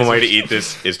optimum way to appetizers. eat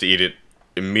this is to eat it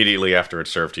immediately after it's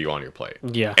served to you on your plate.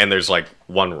 Yeah. And there's like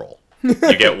one roll. You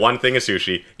get one thing of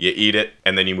sushi, you eat it,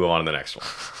 and then you move on to the next one.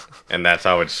 And that's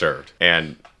how it's served.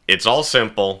 And it's all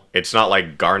simple. It's not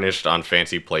like garnished on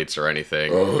fancy plates or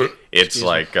anything. It's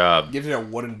like, Gives you a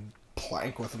wooden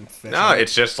plank with some fish. no, in it.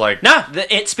 it's just like, No,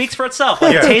 it speaks for itself.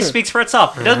 Like, Yeah. taste speaks for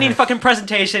itself. It doesn't need fucking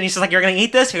presentation. He's just like, you're gonna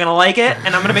eat this, you're gonna like it,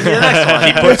 and I'm gonna make you the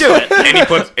next one. Do it. and he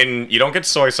puts, and you don't get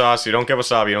soy sauce, you don't get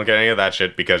wasabi, you don't get any of that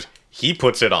shit because he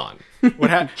puts it on.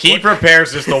 He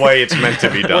prepares this the way it's meant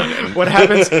to be done. And What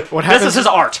happens? What This happens? is his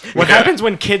art. What happens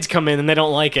when kids come in and they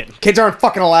don't like it? Kids aren't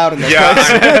fucking allowed in this yeah,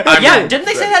 place. Yeah, didn't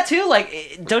they say that too?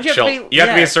 Like, don't you have to be? You have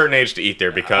to be yeah. a certain age to eat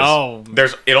there because Oh,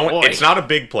 boy. it's not a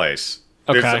big place.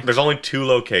 Okay. There's only 2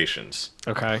 locations.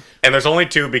 Okay. And there's only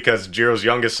 2 because Jiro's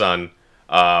youngest son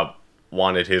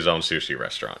wanted his own sushi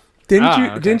restaurant.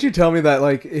 Didn't you tell me that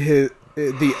like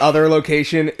the other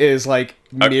location is like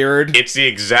mirrored? It's the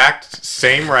exact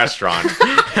same restaurant,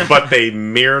 but they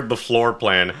mirrored the floor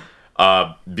plan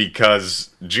because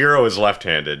Jiro is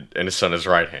left-handed and his son is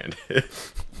right-handed.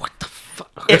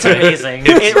 It's amazing.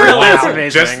 It really is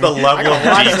amazing. Just the level of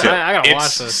watch this. detail. I gotta watch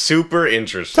It's this. super It's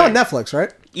interesting. on Netflix,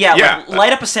 right? yeah, yeah. Like,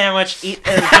 light up a sandwich, eat,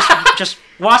 and just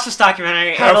watch this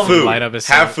documentary. Have It'll- food. Light up his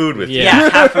Have son. food with you. Yeah,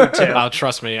 have food too. Oh,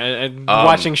 trust me.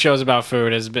 Watching shows about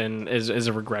food is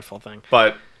a regretful thing.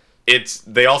 But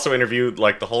they also interviewed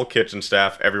like the whole kitchen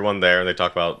staff, everyone there, and they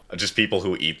talk about just people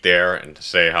who eat there and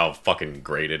say how fucking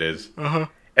great it is. And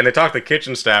they talk to the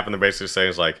kitchen staff, and they're basically saying,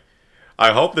 it's like,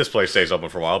 I hope this place stays open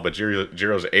for a while, but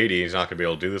Jiro's 80, he's not gonna be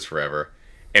able to do this forever.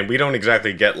 And we don't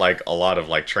exactly get like a lot of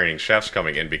like training chefs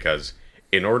coming in because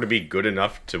in order to be good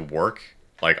enough to work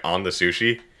like on the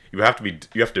sushi, you have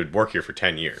to work here for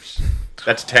 10 years.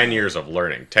 That's 10 years of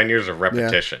learning, 10 years of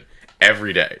repetition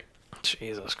every day.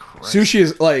 Jesus Christ. Sushi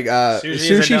is like is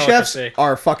a sushi chefs delicacy.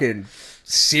 are fucking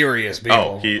serious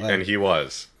people. He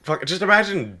was. Fuck, just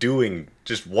imagine doing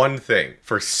just one thing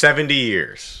for 70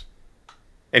 years.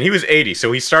 And he was 80,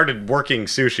 so he started working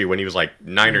sushi when he was like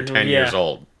 9 or 10 years Yeah.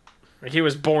 old. He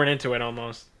was born into it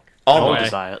almost.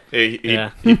 Almost. way.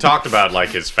 Diet. He talked about like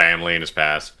his family and his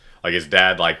past. Like his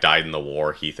dad like died in the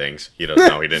war, he thinks. He doesn't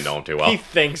know, he didn't know him too well. He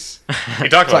thinks. He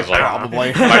talked about his, like,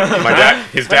 probably. my dad,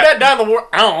 his My dad dad, died in the war.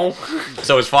 Ow.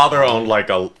 so his father owned like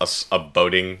a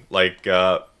boating like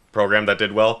program that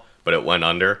did well, but it went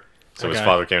under. So his Okay.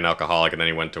 father became an alcoholic, and then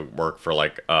he went to work for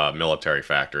like a military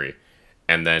factory.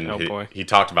 And then Oh, boy. he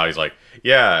talked about, he's like,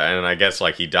 yeah, and I guess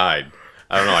like he died.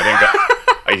 I don't know. I didn't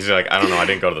go. He's like, I don't know. I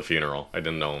didn't go to the funeral. I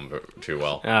didn't know him too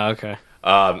well. Oh, okay.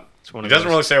 It's one He of doesn't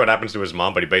those. really say what happens to his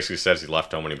mom, but he basically says he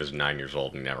left home when he was 9 years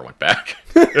old and he never went back.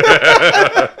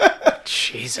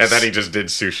 Jesus. And then he just did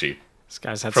sushi. This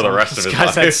guy's had for the some, rest of this his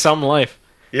guy's had life. some life.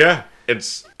 Yeah,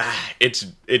 it's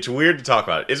weird to talk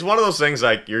about. It's one of those things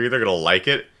like you're either gonna like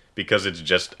it because it's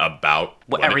just about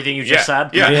Everything you just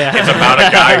said? Yeah. Yeah. It's about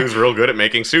a guy who's real good at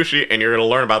making sushi, and you're gonna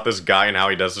learn about this guy and how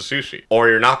he does the sushi. Or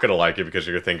you're not gonna like it because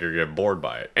you're gonna think you're gonna get bored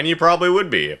by it, and you probably would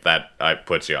be if that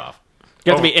puts you off.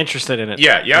 You have to be interested in it.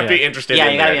 Yeah, you have to be interested. Yeah,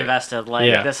 in you gotta be it. invested. Like,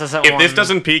 Yeah. this isn't If one... this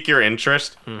doesn't pique your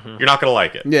interest, you're not gonna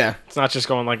like it. Yeah. It's not just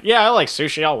going like, yeah, I like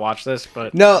sushi. I'll watch this,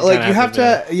 but No, you like kinda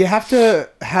you have be- to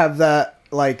have that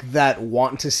like that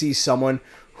want to see someone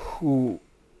who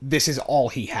this is all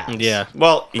he has. Yeah.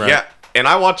 Well, Right. yeah, and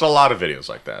I watch a lot of videos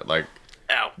like that. Like,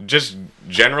 just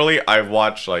generally, I've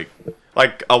watched like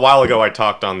a while ago, I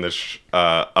talked on this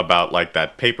about like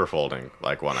that paper folding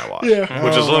like one I watched,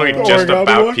 which is literally just origami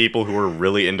about one? people who are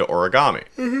really into origami.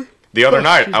 The other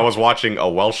night, I was watching a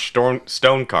Welsh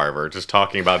stone carver just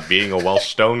talking about being a Welsh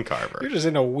stone carver. You're just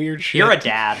into weird shit. You're a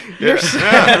dad.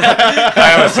 I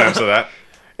have a sense of that.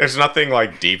 There's nothing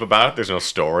like deep about it. There's no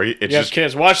story. It's You have just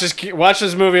kids. Watch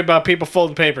this movie about people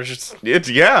folding papers. it's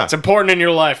It's important in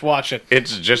your life. Watch it.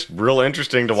 It's just real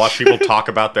interesting to watch people talk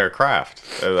about their craft.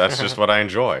 That's just what I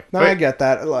enjoy. No, I get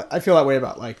that. I feel that way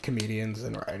about like comedians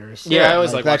and writers. Yeah, I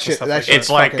always like that watching shit. stuff That like shit's It's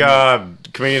like fucking-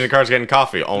 comedians and cars getting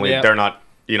coffee. Only Yeah. they're not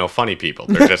funny people.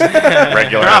 They're just regular.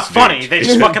 They're not ass funny. dudes. They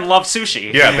just fucking love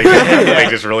sushi. Yeah, they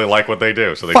just really like what they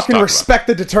do, so they just fucking talk respect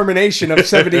the determination of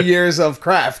 70 years of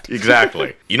craft. about it.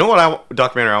 Exactly. You know what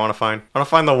documentary I want to find? I want to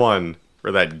find the one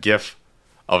where that GIF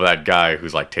of that guy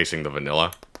who's like tasting the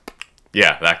vanilla.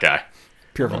 Yeah, that guy.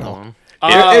 Pure vanilla. Oh,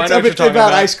 I It's know what you're talking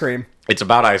about ice cream. It's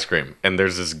about ice cream, and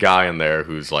there's this guy in there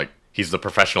who's like he's the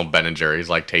professional Ben & Jerry's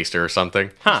like taster or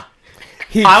something. Huh.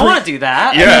 He I want to do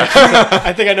that. Yeah,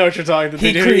 I think I know what you're talking about.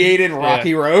 He created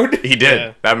Rocky Road. he did.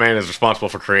 Yeah. That man is responsible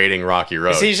for creating Rocky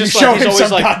Road. He's You just show like he's him always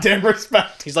some like goddamn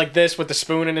respect. he's like this with the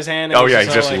spoon in his hand. And oh yeah, he's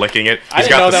all just like, licking it. I He's didn't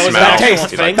got know the that was smell. an actual Taste,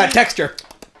 He's like, that texture.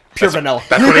 Pure vanilla.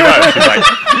 that's what he does. He's like,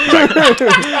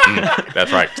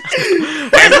 that's right.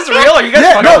 Is this real? Are you guys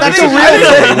Yeah, fucking no, with that's me? a real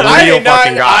thing. Real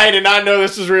fucking guy. I did not know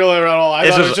this was real at all. I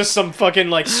This thought it is- was just some fucking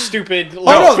like stupid. Oh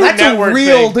no, Food that's a Network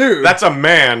real thing. dude. That's a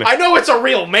man I know it's a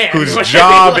real man whose but-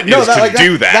 job like, is no, to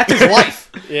do that. That's his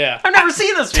life. yeah. I've never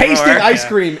seen this before. Tasting ice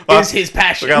cream is his We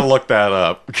passion. gotta look that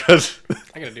up because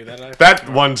I gotta do that. that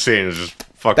one scene is just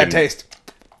fucking. That taste,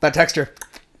 that texture,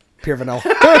 pure vanilla.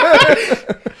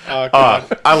 Oh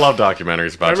god. I love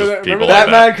documentaries about Remember just that- people remember like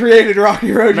That that. man created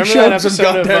Rocky Road. You Remember showed that him some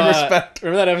episode of goddamn respect.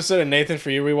 remember that episode of Nathan For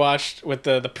You we watched with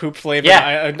the poop flavor?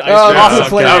 Yeah. Ice cream? Oh, Yeah, awesome that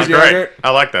flavors was great. yogurt. I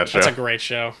like that show. That's a great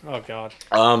show. Oh god.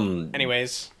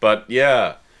 Anyways, But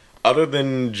yeah, other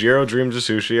than Jiro Dreams of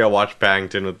Sushi, I watched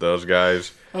Paddington with those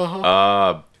guys.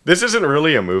 This isn't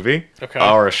really a movie Okay.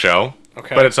 or a show,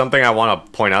 Okay. but it's something I want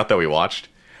to point out that we watched.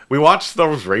 We watched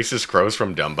those racist crows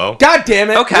from Dumbo. God damn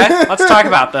it. Okay, let's talk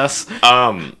about this.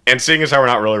 And seeing as how we're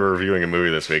not really reviewing a movie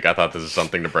this week, I thought this is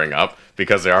something to bring up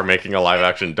because they are making a live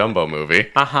action Dumbo movie.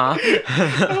 Uh-huh.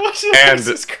 And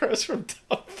this gross from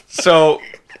Dumbo. so,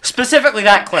 Specifically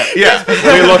that clip. yeah,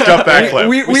 we looked up that clip.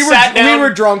 We sat down- were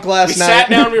drunk last We night. sat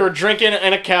down. We were drinking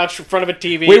on a couch in front of a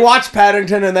TV. We watched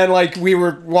Paddington, and then like we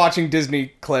were watching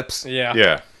Disney clips. Yeah.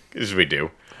 Yeah, as we do.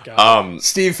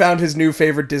 Steve found his new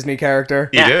favorite Disney character.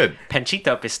 He did.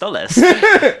 Panchito Pistolas.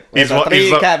 He's The one, three he's,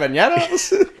 the-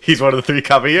 caballeros. he's one of the three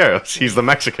caballeros. He's the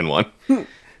Mexican one. Pechito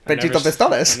I've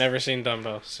Pistolas. never seen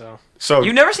Dumbo, so So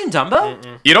You've never seen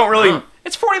Dumbo? you don't really.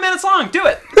 It's 40 minutes long. Do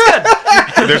it.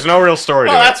 It's good. There's no real story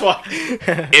to oh, it. that's why.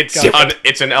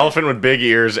 It's an elephant with big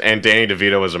ears, and Danny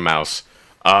DeVito is a mouse.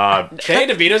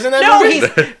 Danny DeVito's in that No, movie.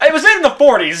 it was in the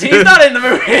 40s. He's not in the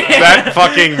movie. That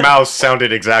fucking mouse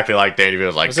sounded exactly like Danny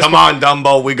DeVito. Like, this come on,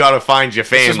 Dumbo, we gotta find your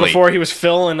This was family. before he was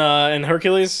Phil in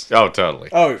Hercules. Oh, totally.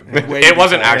 Oh, It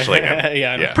wasn't actually him.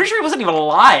 Yeah, I know. Pretty sure he wasn't even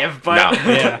alive, but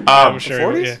No. Yeah, I'm sure.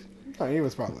 40s? Yeah. Oh, he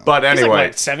was probably. But He's anyway, like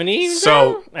what, 70s?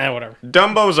 so- whatever.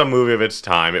 Dumbo's a movie of its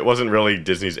time. It wasn't really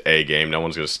Disney's A game. No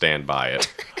one's gonna stand by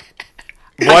it.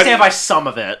 I stand by some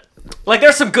of it. Like,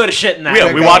 there's some good shit in that. Yeah,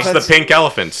 we Pink watched the elephants. pink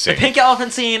elephant scene. Pink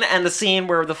elephant scene and the scene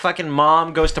where the fucking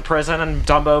mom goes to prison and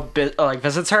Dumbo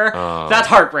visits her. That's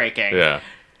heartbreaking. Yeah.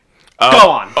 Go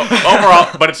on.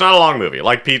 Overall, but it's not a long movie.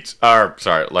 Like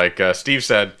Steve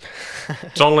said,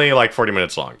 it's only like 40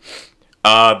 minutes long.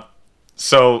 And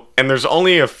there's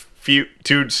only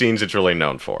two scenes it's really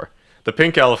known for. The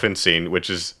pink elephant scene, which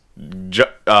is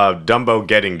Dumbo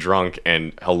getting drunk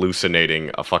and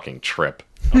hallucinating a fucking trip.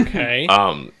 Okay.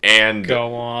 And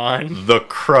Go on. the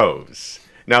crows.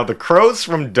 Now, the crows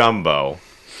from Dumbo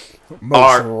most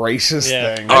are- racist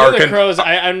Yeah. thing. I know Are the con- crows.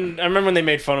 I remember when they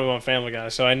made fun of them on Family Guy,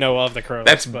 so I know of the crows.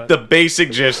 That's but the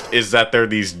basic gist is that they're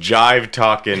these jive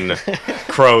talking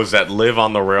crows that live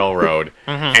on the railroad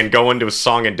and go into a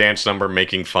song and dance number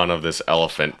making fun of this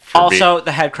elephant. For Also,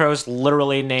 the head crow's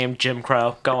literally named Jim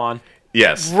Crow. Go on.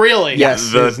 yes, really.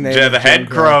 Yes. His name the is head Jim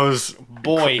Crow. crow's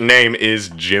Boy. name is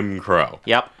Jim Crow,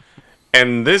 Yep.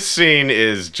 and this scene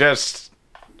is just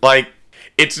like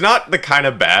it's not the kind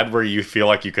of bad where you feel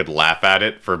like you could laugh at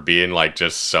it for being like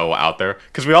just so out there.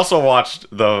 Because we also watched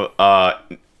the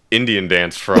Indian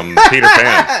dance from Peter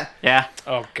Pan, Yeah.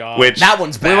 Oh god. which That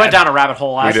one's bad. We went down a rabbit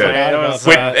hole last did. night. It Forgot was,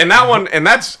 about and that one and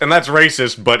that's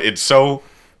racist, but it's so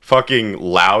fucking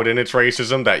loud in its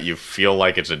racism that you feel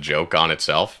like it's a joke on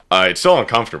itself. It's still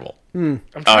uncomfortable. I'm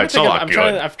trying, it's to think not of, I'm, good.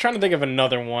 trying, I'm trying to think of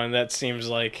another one that seems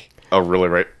like Oh, really?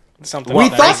 Right? something. We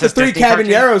like thought the that. three Disney cartoon?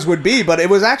 caballeros would be, but it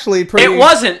was actually pretty. It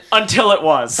wasn't until it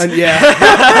was. Yeah.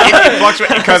 It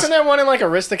fluctuates because Isn't there one in like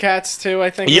Aristocats too? I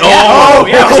think. oh,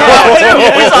 Yeah, we saw that one too.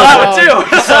 We saw that one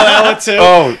too. saw that one too.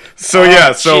 oh, so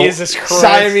yeah, so Jesus Christ.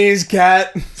 Siamese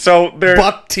cat, so there.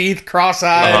 buck teeth, cross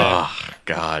eye.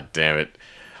 God damn it.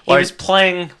 He was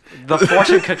playing the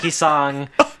fortune cookie song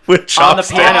with on the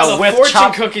chopsticks. piano Oh, the with,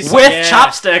 fortune cookie song. with Yeah.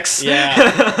 chopsticks.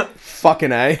 Yeah.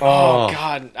 Fucking A. Oh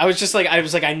God. I was like,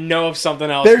 I know of something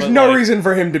else. There's but, no like, reason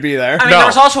for him to be there. I mean, No. there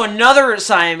was also another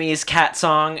Siamese cat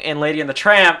song in Lady and the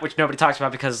Tramp, which nobody talks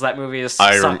about because that movie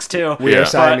sucks too. We Yeah. are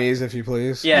Siamese, if you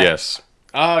please. Yeah. Yes.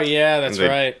 Oh yeah, that's The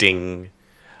right. Ding.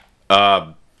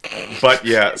 But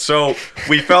yeah, so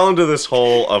we fell into this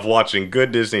hole of watching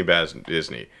good Disney, bad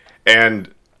Disney.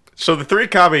 And so the Three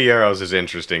Caballeros is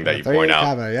interesting that you point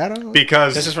out.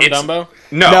 Because This is from it's- Dumbo.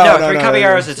 No, No, No, Three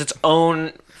Caballeros is its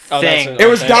own Oh, that's thing. it. It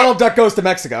was Okay. Donald Duck Goes to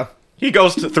Mexico. he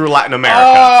goes through Latin America.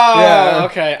 Oh, Yeah.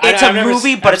 okay. It's I've a never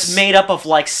movie, s- but I've it's made up of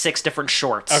like 6 different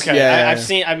shorts. Okay, Yeah. I've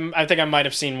seen. I think I might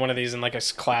have seen one of these in like a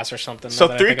class or something. So now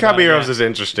that I Three think about it, Caballeros yeah. is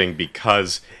interesting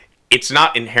because it's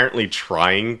not inherently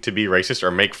trying to be racist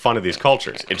or make fun of these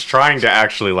cultures. It's trying to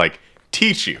actually like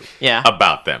teach you Yeah.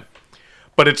 about them.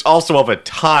 But it's also of a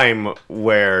time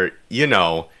where, you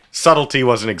know, subtlety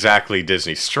wasn't exactly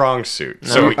Disney's strong suit.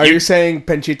 So Are you saying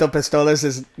Panchito Pistolas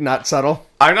is not subtle?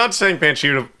 I'm not saying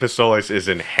Panchito Pistolas is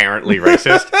inherently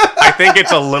racist. I think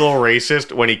it's a little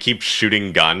racist when he keeps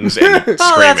shooting guns and screaming.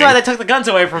 Oh, that's why they took the guns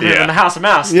away from him Yeah. in the House of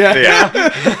Mouse.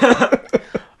 Yeah.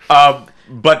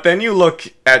 But then you look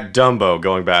at Dumbo,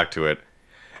 going back to it,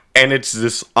 and it's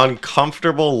this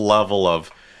uncomfortable level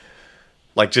of,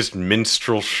 like, just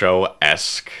minstrel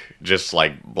show-esque, just,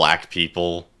 like, black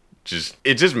people.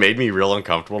 It just made me real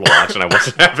uncomfortable to watch, and I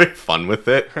wasn't having fun with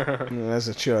it. As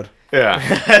it should. Yeah.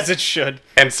 as it should.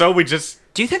 And so we just,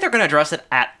 Do you think they're going to address it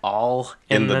at all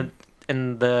in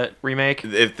the remake?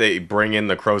 if they bring in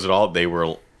the crows at all, they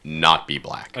will not be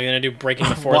black. Are you gonna do breaking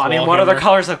the fourth Well, I mean, wall what other humor?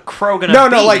 color's a crow gonna No,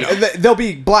 be? no, like they'll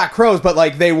be black crows, but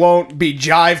like they won't be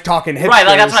jive talking hipsters. Right,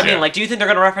 like that's what I mean. Yeah. Like, do you think they're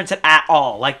gonna reference it at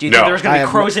all? Like, do you think No. there's I gonna be have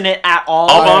crows in it at all?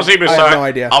 I'll honestly be I have surprised. no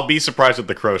idea. I'll be surprised if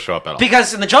the crows show up at all.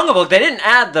 Because in the Jungle Book, they didn't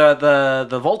add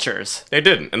the vultures. They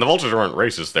didn't, and the vultures weren't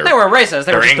racist. They were racist.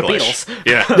 They They're were just English. the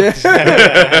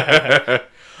Beatles. Yeah.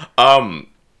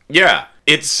 Yeah.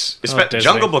 It's Disney.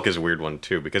 Jungle Book is a weird one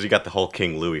too because you got the whole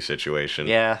King Louis situation.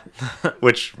 Yeah.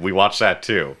 Which we watched that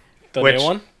too. The which, new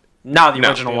one? No, the No.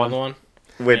 original The one. old one?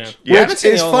 Which Yeah. I haven't Which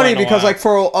seen is the old one funny in a because while. like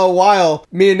for a while,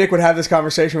 me and Nick would have this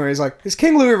conversation where he's like, "Is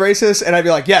King Louis racist?" And I'd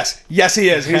be like, "Yes, yes, he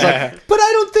is." And he's like, "But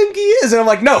I don't think he is." And I'm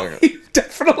like, "No, he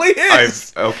definitely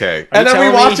is." okay. And then we telling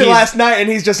me watched it he's- last night, and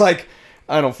he's just like,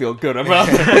 "I don't feel good about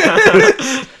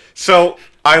it." So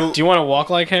Do you want to walk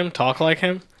like him? Talk like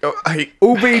him?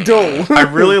 Ooby doo. I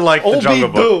really like the Jungle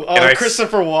Book. Oh, and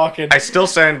Christopher Walken. I still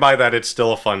stand by that. It's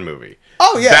still a fun movie.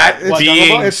 Oh yeah, That it's-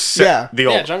 being it's- said, yeah. the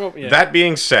old, Yeah, Jungle- yeah. that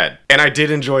being said, and I did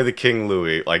enjoy the King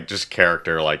Louis, like just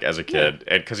character, like as a kid,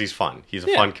 because he's fun. He's a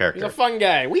Yeah, fun character. He's a fun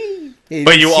guy. Wee. He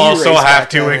But didn't you see also race have back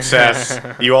to then.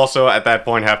 accept. You also at that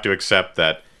point have to accept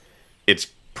that it's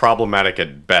problematic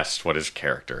at best what his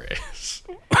character is.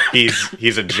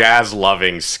 He's a jazz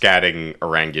loving scatting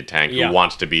orangutan Yeah. who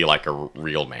wants to be like a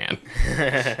real man,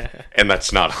 and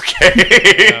that's not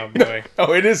okay. Oh boy.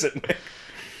 Oh, it isn't.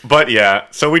 But yeah,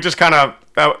 so we just kind of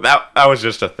that was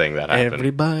just a thing that happened.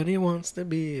 Everybody wants to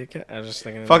be a cat. I was just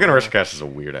thinking. Fucking Aristocats is a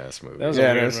weird ass movie. That was Yeah,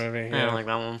 a it weird is. movie. I Yeah, don't like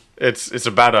that one. It's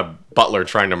about a butler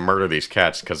trying to murder these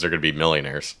cats because they're gonna be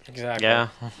millionaires. exactly. Yeah.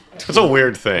 It's a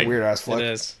weird thing. Weird ass It flick.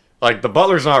 is. Like the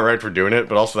butler's not right for doing it,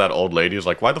 but also that old lady is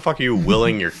like, "Why the fuck are you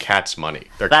willing your cat's money?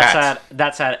 They're That's cats." sad.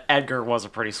 That said, Edgar was a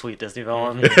pretty sweet Disney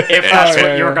villain. If that's Oh, what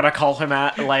yeah, you were yeah. gonna call him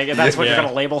at, like, if that's what Yeah. you're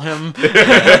gonna label him.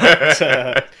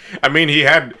 I mean, he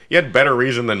had better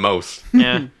reason than most.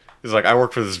 Yeah. He's like, "I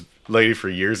worked for this lady for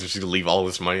years, and she's gonna leave all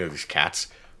this money to these cats.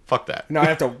 Fuck that." Now I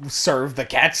have to serve the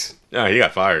cats. No, he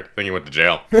got fired. Then he went to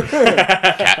jail.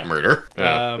 Cat murder.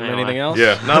 Yeah. Anything else?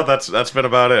 Yeah. No, that's been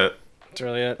about it. That's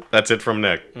really it. That's it from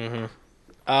Nick.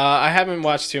 I haven't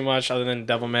watched too much other than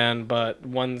Devilman, but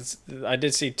I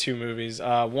did see 2 movies.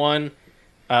 One,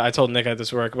 I told Nick at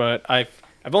this work, but I've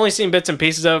only seen bits and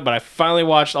pieces of it, but I finally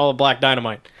watched all of Black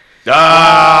Dynamite.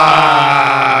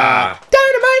 Ah.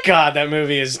 Dynamite. God, that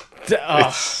movie is.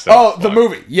 Oh, Oh, the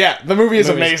movie. Yeah, the movie is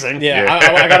movie's- amazing. Yeah,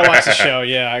 Yeah. I gotta watch the show.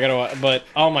 Yeah, I gotta watch. But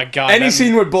oh my god, Any that,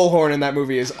 scene with Bullhorn in that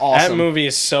movie is awesome. that movie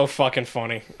is so fucking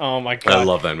funny. Oh my god, I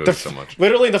love that movie so much.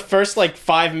 Literally, the first like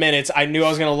 5 minutes, I knew I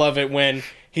was gonna love it when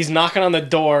he's knocking on the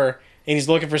door and he's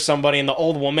looking for somebody, and the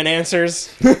old woman answers.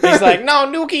 He's like, "No,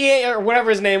 Nuki ain't," or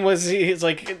whatever his name was. He's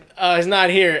like, "He's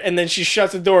not here." And then she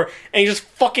shuts the door, and he just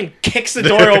fucking kicks the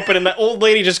door open, and the old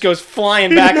lady just goes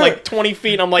flying back like 20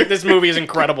 feet. I'm like, this movie is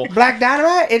incredible. Black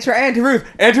Dynamite, it's for Auntie Ruth.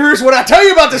 Auntie Ruth, what I tell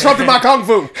you about disrupting my kung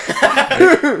fu?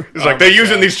 He's like, they're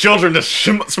using these children to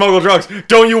smuggle drugs.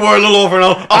 Don't you worry, little over, and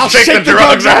I'll shake the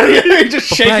drugs out out of of you. you. Just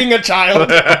shaking a child.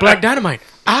 Black Dynamite.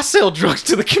 I sell drugs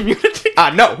to the community.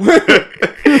 I know.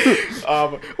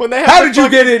 When they have How the did you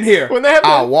get in here? when they have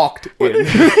I the- walked in.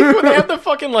 when they have the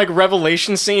fucking like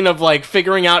revelation scene of like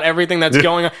figuring out everything that's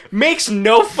going on, makes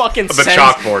no fucking The sense.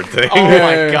 chalkboard thing. Oh my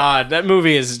Yeah. god, that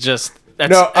movie is just.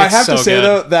 That's, No, I it's have so to say good.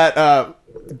 though that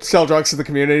sell drugs to the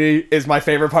community is my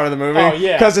favorite part of the movie. Oh,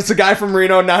 yeah. Because it's a guy from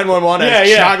Reno 911 Yeah, as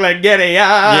yeah. Chocolate Getty.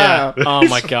 Yeah. Oh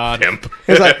my god. Pimp.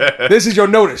 It's like, this is your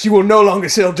notice. You will no longer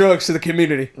sell drugs to the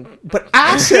community. But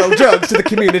I sell drugs to the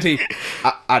community.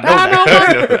 I know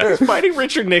that. He's fighting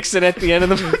Richard Nixon at the end of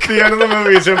the movie. The end of the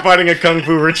movie is him fighting a kung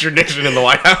fu Richard Nixon in the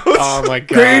White House. Oh my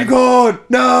god. Green corn,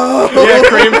 no! Yeah,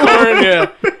 cream corn.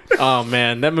 Yeah. Oh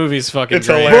man, that movie's fucking It's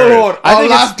great. hilarious. Lord, I our think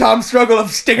it's- lifetime struggle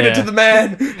of sticking it Yeah. to the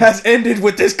man has ended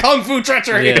with this kung fu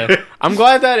treachery. Yeah, I'm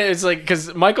glad that it's like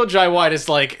because Michael Jai White is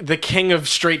like the king of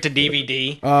straight to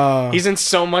DVD. He's in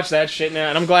so much that shit now,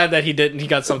 and I'm glad that he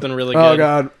got something really good. Oh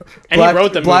god! And he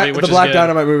wrote the movie, which the is Black good.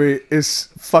 Dynamite movie is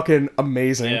fucking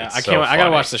amazing. Yeah, I so can't. I gotta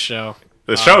funny. watch the show.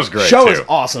 The show's great Show too. is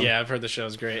awesome. Yeah, I've heard the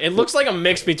show's great. It looks like a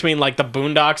mix between like the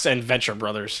Boondocks and Venture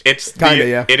Brothers. It's Kinda,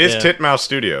 yeah. It is Yeah. Titmouse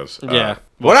Studios. Yeah.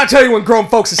 What I tell you when grown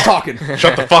folks is talking.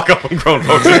 Shut the fuck up when grown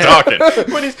folks are talking.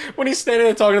 when he's standing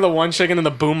there talking to the one chicken and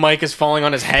the boom mic is falling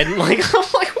on his head, like I'm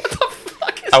like, what the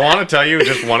fuck is I want to tell you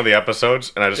just one of the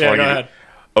episodes, and I just Yeah, want go you. ahead.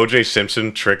 O.J.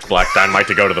 Simpson tricked Black Dynamite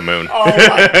to go to the moon. Oh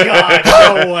my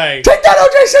god, no way. Take that,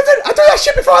 O.J. Simpson! I threw that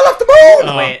shit before I left the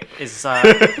moon.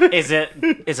 Wait, is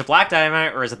it Black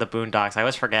Dynamite or is it the Boondocks? I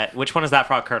always forget. Which one is that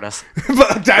Frog Curtis?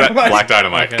 Black Dynamite. Black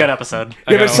Dynamite. Okay. Good episode.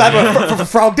 You ever gotta decided for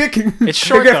frog dick? It's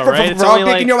short though, right? It's Frog only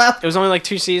dick like in your mouth. it was only like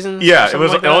 2 seasons. Yeah, or it something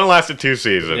was. like It only that? lasted 2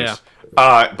 seasons. Yeah.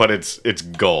 But it's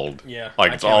gold. Yeah,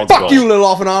 like I it's can't all wait. Fuck gold. you, Little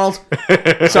Orphan Arnold.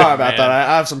 Sorry about Man. that.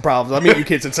 I have some problems. I'll meet you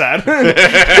kids inside.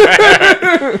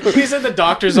 He's at the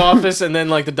doctor's office, and then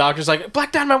like the doctor's like,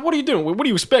 "Black Dynamite, what are you doing? What do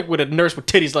you expect with a nurse with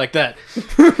titties like that?"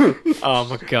 Oh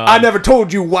my god! I never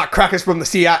told you white crackers from the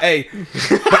CIA,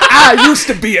 but I used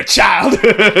to be a child.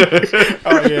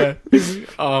 Oh yeah.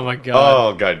 Oh my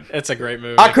god. Oh god, It's a great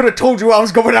movie. I could have told you I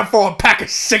was going out for a pack of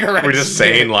cigarettes. we're just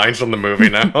saying lines from the movie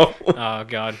now. Oh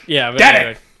god. Yeah. But Get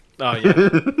anyway. Oh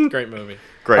yeah. Great movie.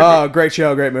 Great. Oh, great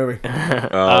show, great movie.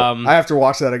 Um, I have to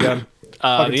watch that again.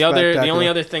 Fucking the only spectacular.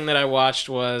 other thing that I watched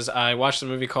was I watched a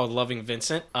movie called Loving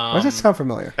Vincent. Why does that sound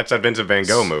familiar? That's that Vincent Van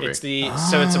Gogh movie. It's the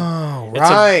so it's a Oh, it's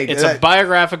right. a That-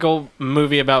 biographical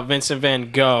movie about Vincent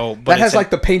Van Gogh. But That has it's like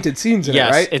the painted scenes in yes,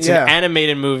 it, right? it's an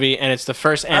animated movie, and it's the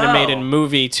first animated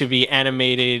movie to be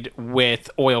animated with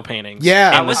oil paintings.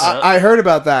 Yeah, in the, I heard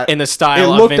about that. in the style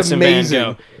It of looked Vincent amazing.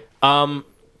 Van Gogh.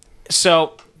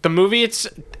 So the movie,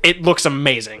 it looks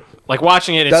amazing. Like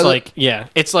watching it, it's Does it? like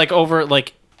it's like over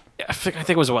like. I think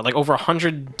it was like over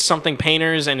 100 something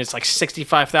painters, and it's like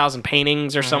 65,000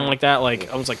 paintings or something like that.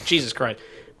 Like I was like, Jesus Christ!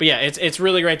 But yeah, it's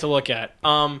really great to look at.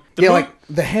 The Yeah, mo- like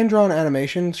the hand drawn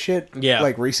animation shit. Yeah.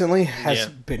 like recently has Yeah.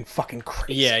 been fucking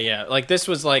crazy. yeah. Like this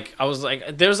was like I was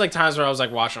like there was like times where I was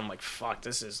like watching. I'm like, fuck,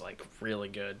 this is like really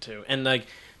good too. And like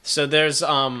so there's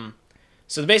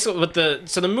so basically what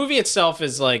the movie itself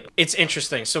is like it's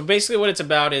interesting. So basically what it's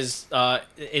about is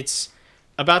it's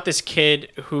about this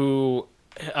kid who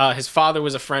his father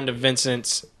was a friend of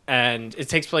Vincent's, and it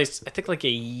takes place I think like a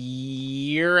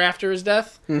year after his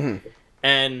death. Mm-hmm.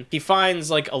 And he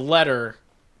finds like a letter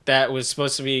that was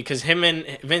supposed to be because him and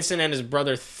Vincent and his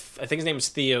brother, I think his name was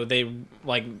Theo. They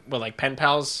like were like pen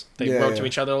pals. They Yeah, wrote to yeah.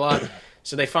 each other a lot.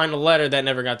 So they find a letter that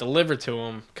never got delivered to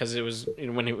him because it was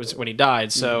when he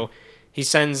died. So he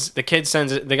sends the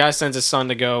guy sends his son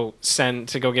to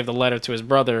go give the letter to his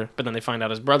brother, but then they find out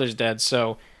his brother's dead.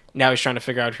 So now he's trying to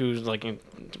figure out who like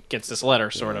gets this letter,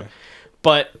 sort of.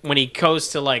 But when he goes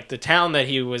to like the town that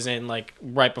he was in, like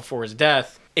right before his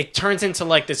death, it turns into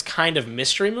like this kind of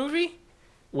mystery movie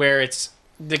where it's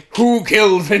the Who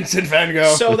killed Vincent Van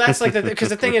Gogh? so that's like because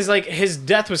the thing is like his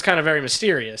death was kind of very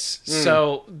mysterious.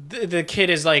 So the kid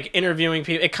is like interviewing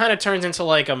people. It kind of turns into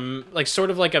like sort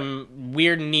of like a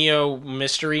weird neo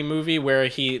mystery movie where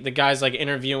the guy's like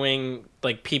interviewing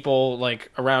like people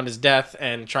like around his death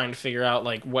and trying to figure out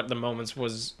like what the moments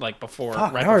was like before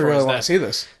Fuck, right now I before really his want to death. see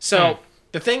this. So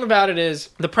the thing about it is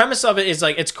the premise of it is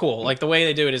like it's cool. Like the way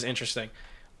they do it is interesting.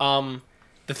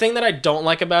 The thing that I don't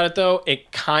like about it though,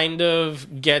 it kind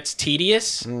of gets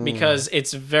tedious because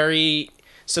it's very.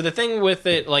 So the thing with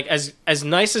it, like as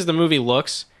nice as the movie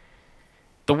looks,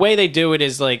 the way they do it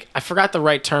is like I forgot the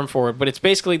right term for it, but it's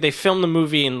basically they film the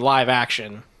movie in live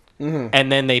action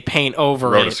and then they paint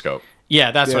over it. Rotoscope.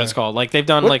 Yeah, that's what Yeah. it's called. Like they've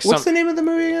done like What's some. the name of the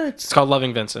movie again? It's called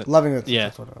Loving Vincent. Loving It. Yeah.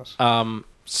 That's what it was.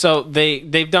 So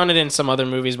they've done it in some other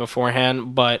movies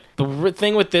beforehand, but the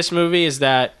thing with this movie is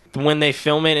that when they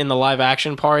film it in the live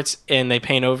action parts and they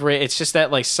paint over it, it's just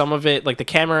that like some of it, like the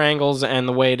camera angles and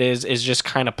the way it is just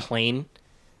kind of plain,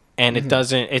 and it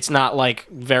doesn't. It's not like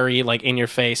very like in your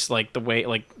face like the way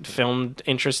like filmed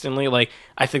interestingly. Like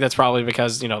I think that's probably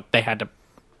because they had to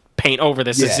paint over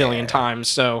this a zillion times,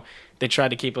 so they tried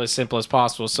to keep it as simple as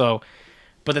possible. So,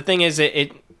 but the thing is,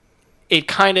 it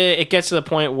gets to the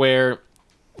point where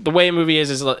the way a movie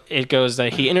is it goes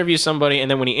that he interviews somebody,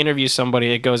 and then when he interviews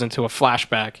somebody, it goes into a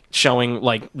flashback showing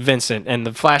like Vincent, and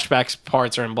the flashbacks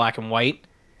parts are in black and white,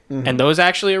 and those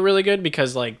actually are really good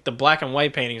because like the black and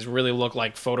white paintings really look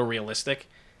like photorealistic,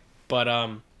 but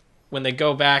when they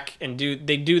go back and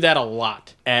they do that a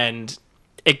lot, and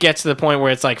it gets to the point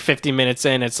where it's like 50 minutes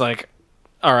in, it's like,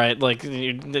 all right, like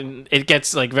it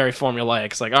gets like very formulaic.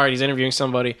 It's like, all right, he's interviewing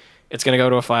somebody, it's gonna go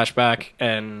to a flashback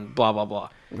and blah blah blah.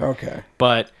 Okay.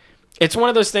 But it's one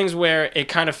of those things where it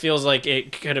kind of feels like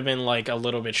it could have been like a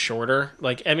little bit shorter.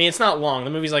 Like, I mean, it's not long. The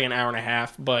movie's like an hour and a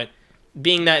half, but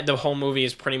being that the whole movie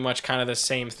is pretty much kind of the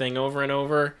same thing over and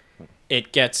over,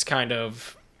 it gets kind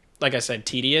of, like I said,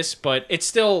 tedious, but it's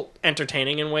still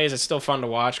entertaining in ways. It's still fun to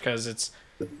watch because it's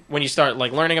when you start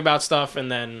like learning about stuff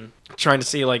and then trying to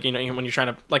see like when you're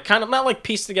trying to like kind of not like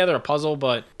piece together a puzzle,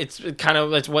 but it's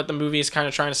what the movie is kind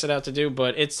of trying to set out to do.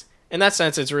 But it's in that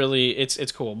sense, it's really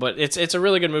it's cool, but it's a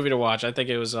really good movie to watch. I think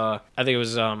it was I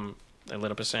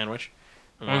lit up a sandwich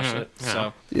and watched it. Yeah.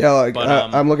 So Yeah, like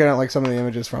But, I'm looking at like some of the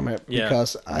images from it Yeah.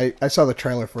 because I saw the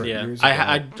trailer for it yeah, years ago.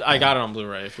 I got it on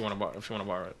Blu-ray if you want to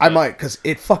borrow it. I But- might because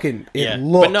it yeah,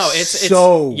 looks but no, it's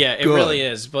so yeah, it good. really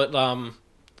is. But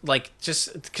like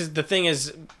just because the thing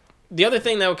is, the other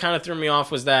thing that kind of threw me off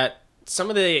was that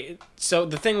the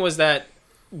thing was that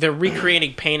they're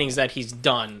recreating paintings that he's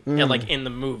done like in the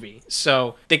movie.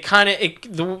 So they kind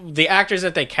of the actors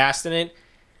that they cast in it,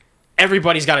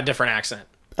 everybody's got a different accent,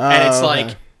 and it's okay.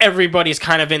 like everybody's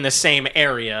kind of in the same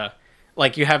area.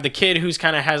 Like you have the kid who's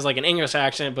kind of has like an English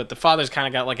accent, but the father's kind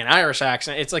of got like an Irish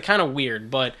accent. It's like kind of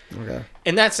weird, but Okay.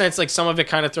 in that sense, like some of it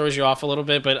kind of throws you off a little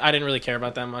bit. But I didn't really care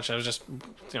about that much. I was just,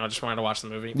 just wanted to watch the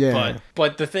movie. Yeah.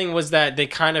 But the thing was that they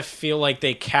kind of feel like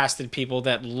they casted people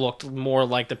that looked more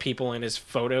like the people in his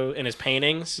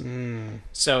paintings.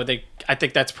 So I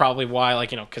think that's probably why, like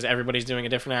because everybody's doing a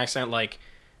different accent. Like,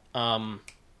 I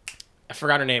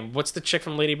forgot her name. What's the chick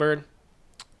from Lady Bird?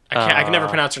 I can never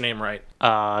pronounce her name right.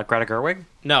 Greta Gerwig?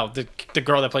 No, the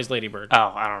girl that plays Lady Bird.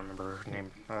 Oh, I don't remember her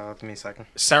name. Give me a second.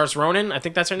 Saoirse Ronan, I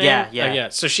think that's her name. Yeah. Yeah.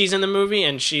 So she's in the movie,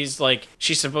 and she's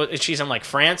in like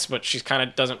France, but she's kind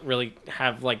of doesn't really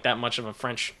have like that much of a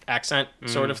French accent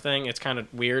sort of thing. It's kind of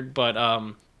weird, but I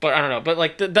don't know. But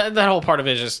like that whole part of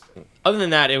it is just. Other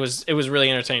than that, it was really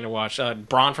entertaining to watch.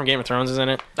 Bronn from Game of Thrones is in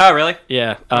it. Oh, really?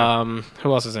 Yeah.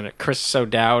 Who else is in it? Chris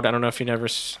O'Dowd. I don't know if you never.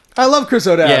 I love Chris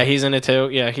O'Dowd. Yeah, he's in it too.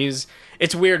 Yeah,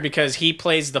 It's weird because he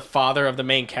plays the father of the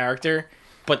main character,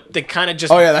 but they kind of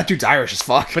just. Oh yeah, that dude's Irish as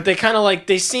fuck. But they kind of like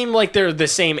they seem like they're the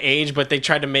same age, but they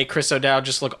tried to make Chris O'Dowd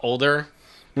just look older.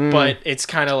 But it's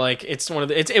kind of like it's one of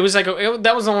the. It was like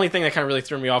that was the only thing that kind of really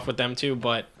threw me off with them too.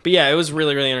 But yeah, it was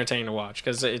really really entertaining to watch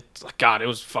because it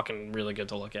was fucking really good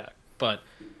to look at. But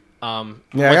yeah,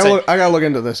 I gotta look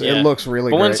into this. Yeah. It looks really.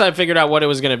 But great. once I figured out what it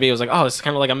was going to be, I was like, oh, this is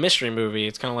kind of like a mystery movie.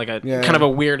 It's kind of like kind of a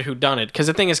weird whodunit. Because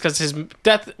the thing is, because his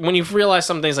death, when you realize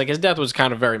some things, like his death was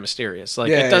kind of very mysterious.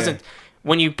 Like it doesn't,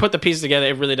 when you put the pieces together,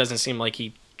 it really doesn't seem like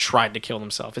he tried to kill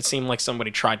himself. It seemed like somebody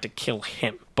tried to kill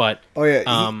him. But oh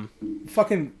yeah,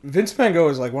 fucking Vince Van Gogh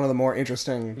is like one of the more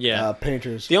interesting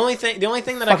painters. the only thing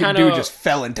that fucking I kind of dude just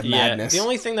fell into madness. The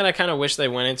only thing that I kind of wish they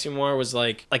went into more was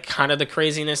like kind of the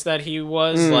craziness that he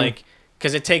was like.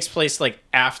 Because it takes place like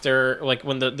after, like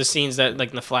when the scenes that like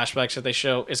in the flashbacks that they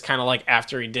show is kind of like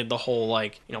after he did the whole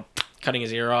like cutting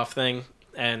his ear off thing,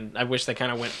 and I wish they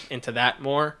kind of went into that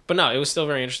more. But no, it was still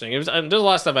very interesting. It was there's a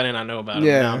lot of stuff I did not know about him.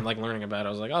 Yeah. Now I'm like learning about it.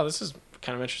 I was like, oh, this is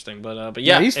kind of interesting. But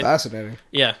yeah, he's fascinating.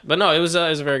 Yeah, but no, it was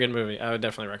a very good movie. I would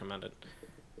definitely recommend it.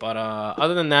 But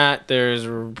other than that, there's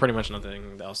pretty much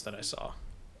nothing else that I saw.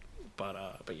 But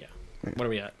yeah, what are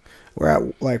we at? We're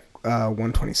at like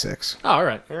 126. Oh, all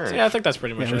right. So, yeah, I think that's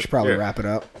pretty much We it. should probably wrap it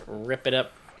up. Rip it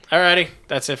up. Alrighty,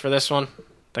 that's it for this one.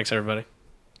 Thanks, everybody.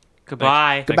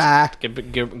 Goodbye. Goodbye.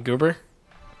 Goober.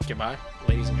 Goodbye,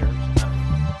 ladies and germs.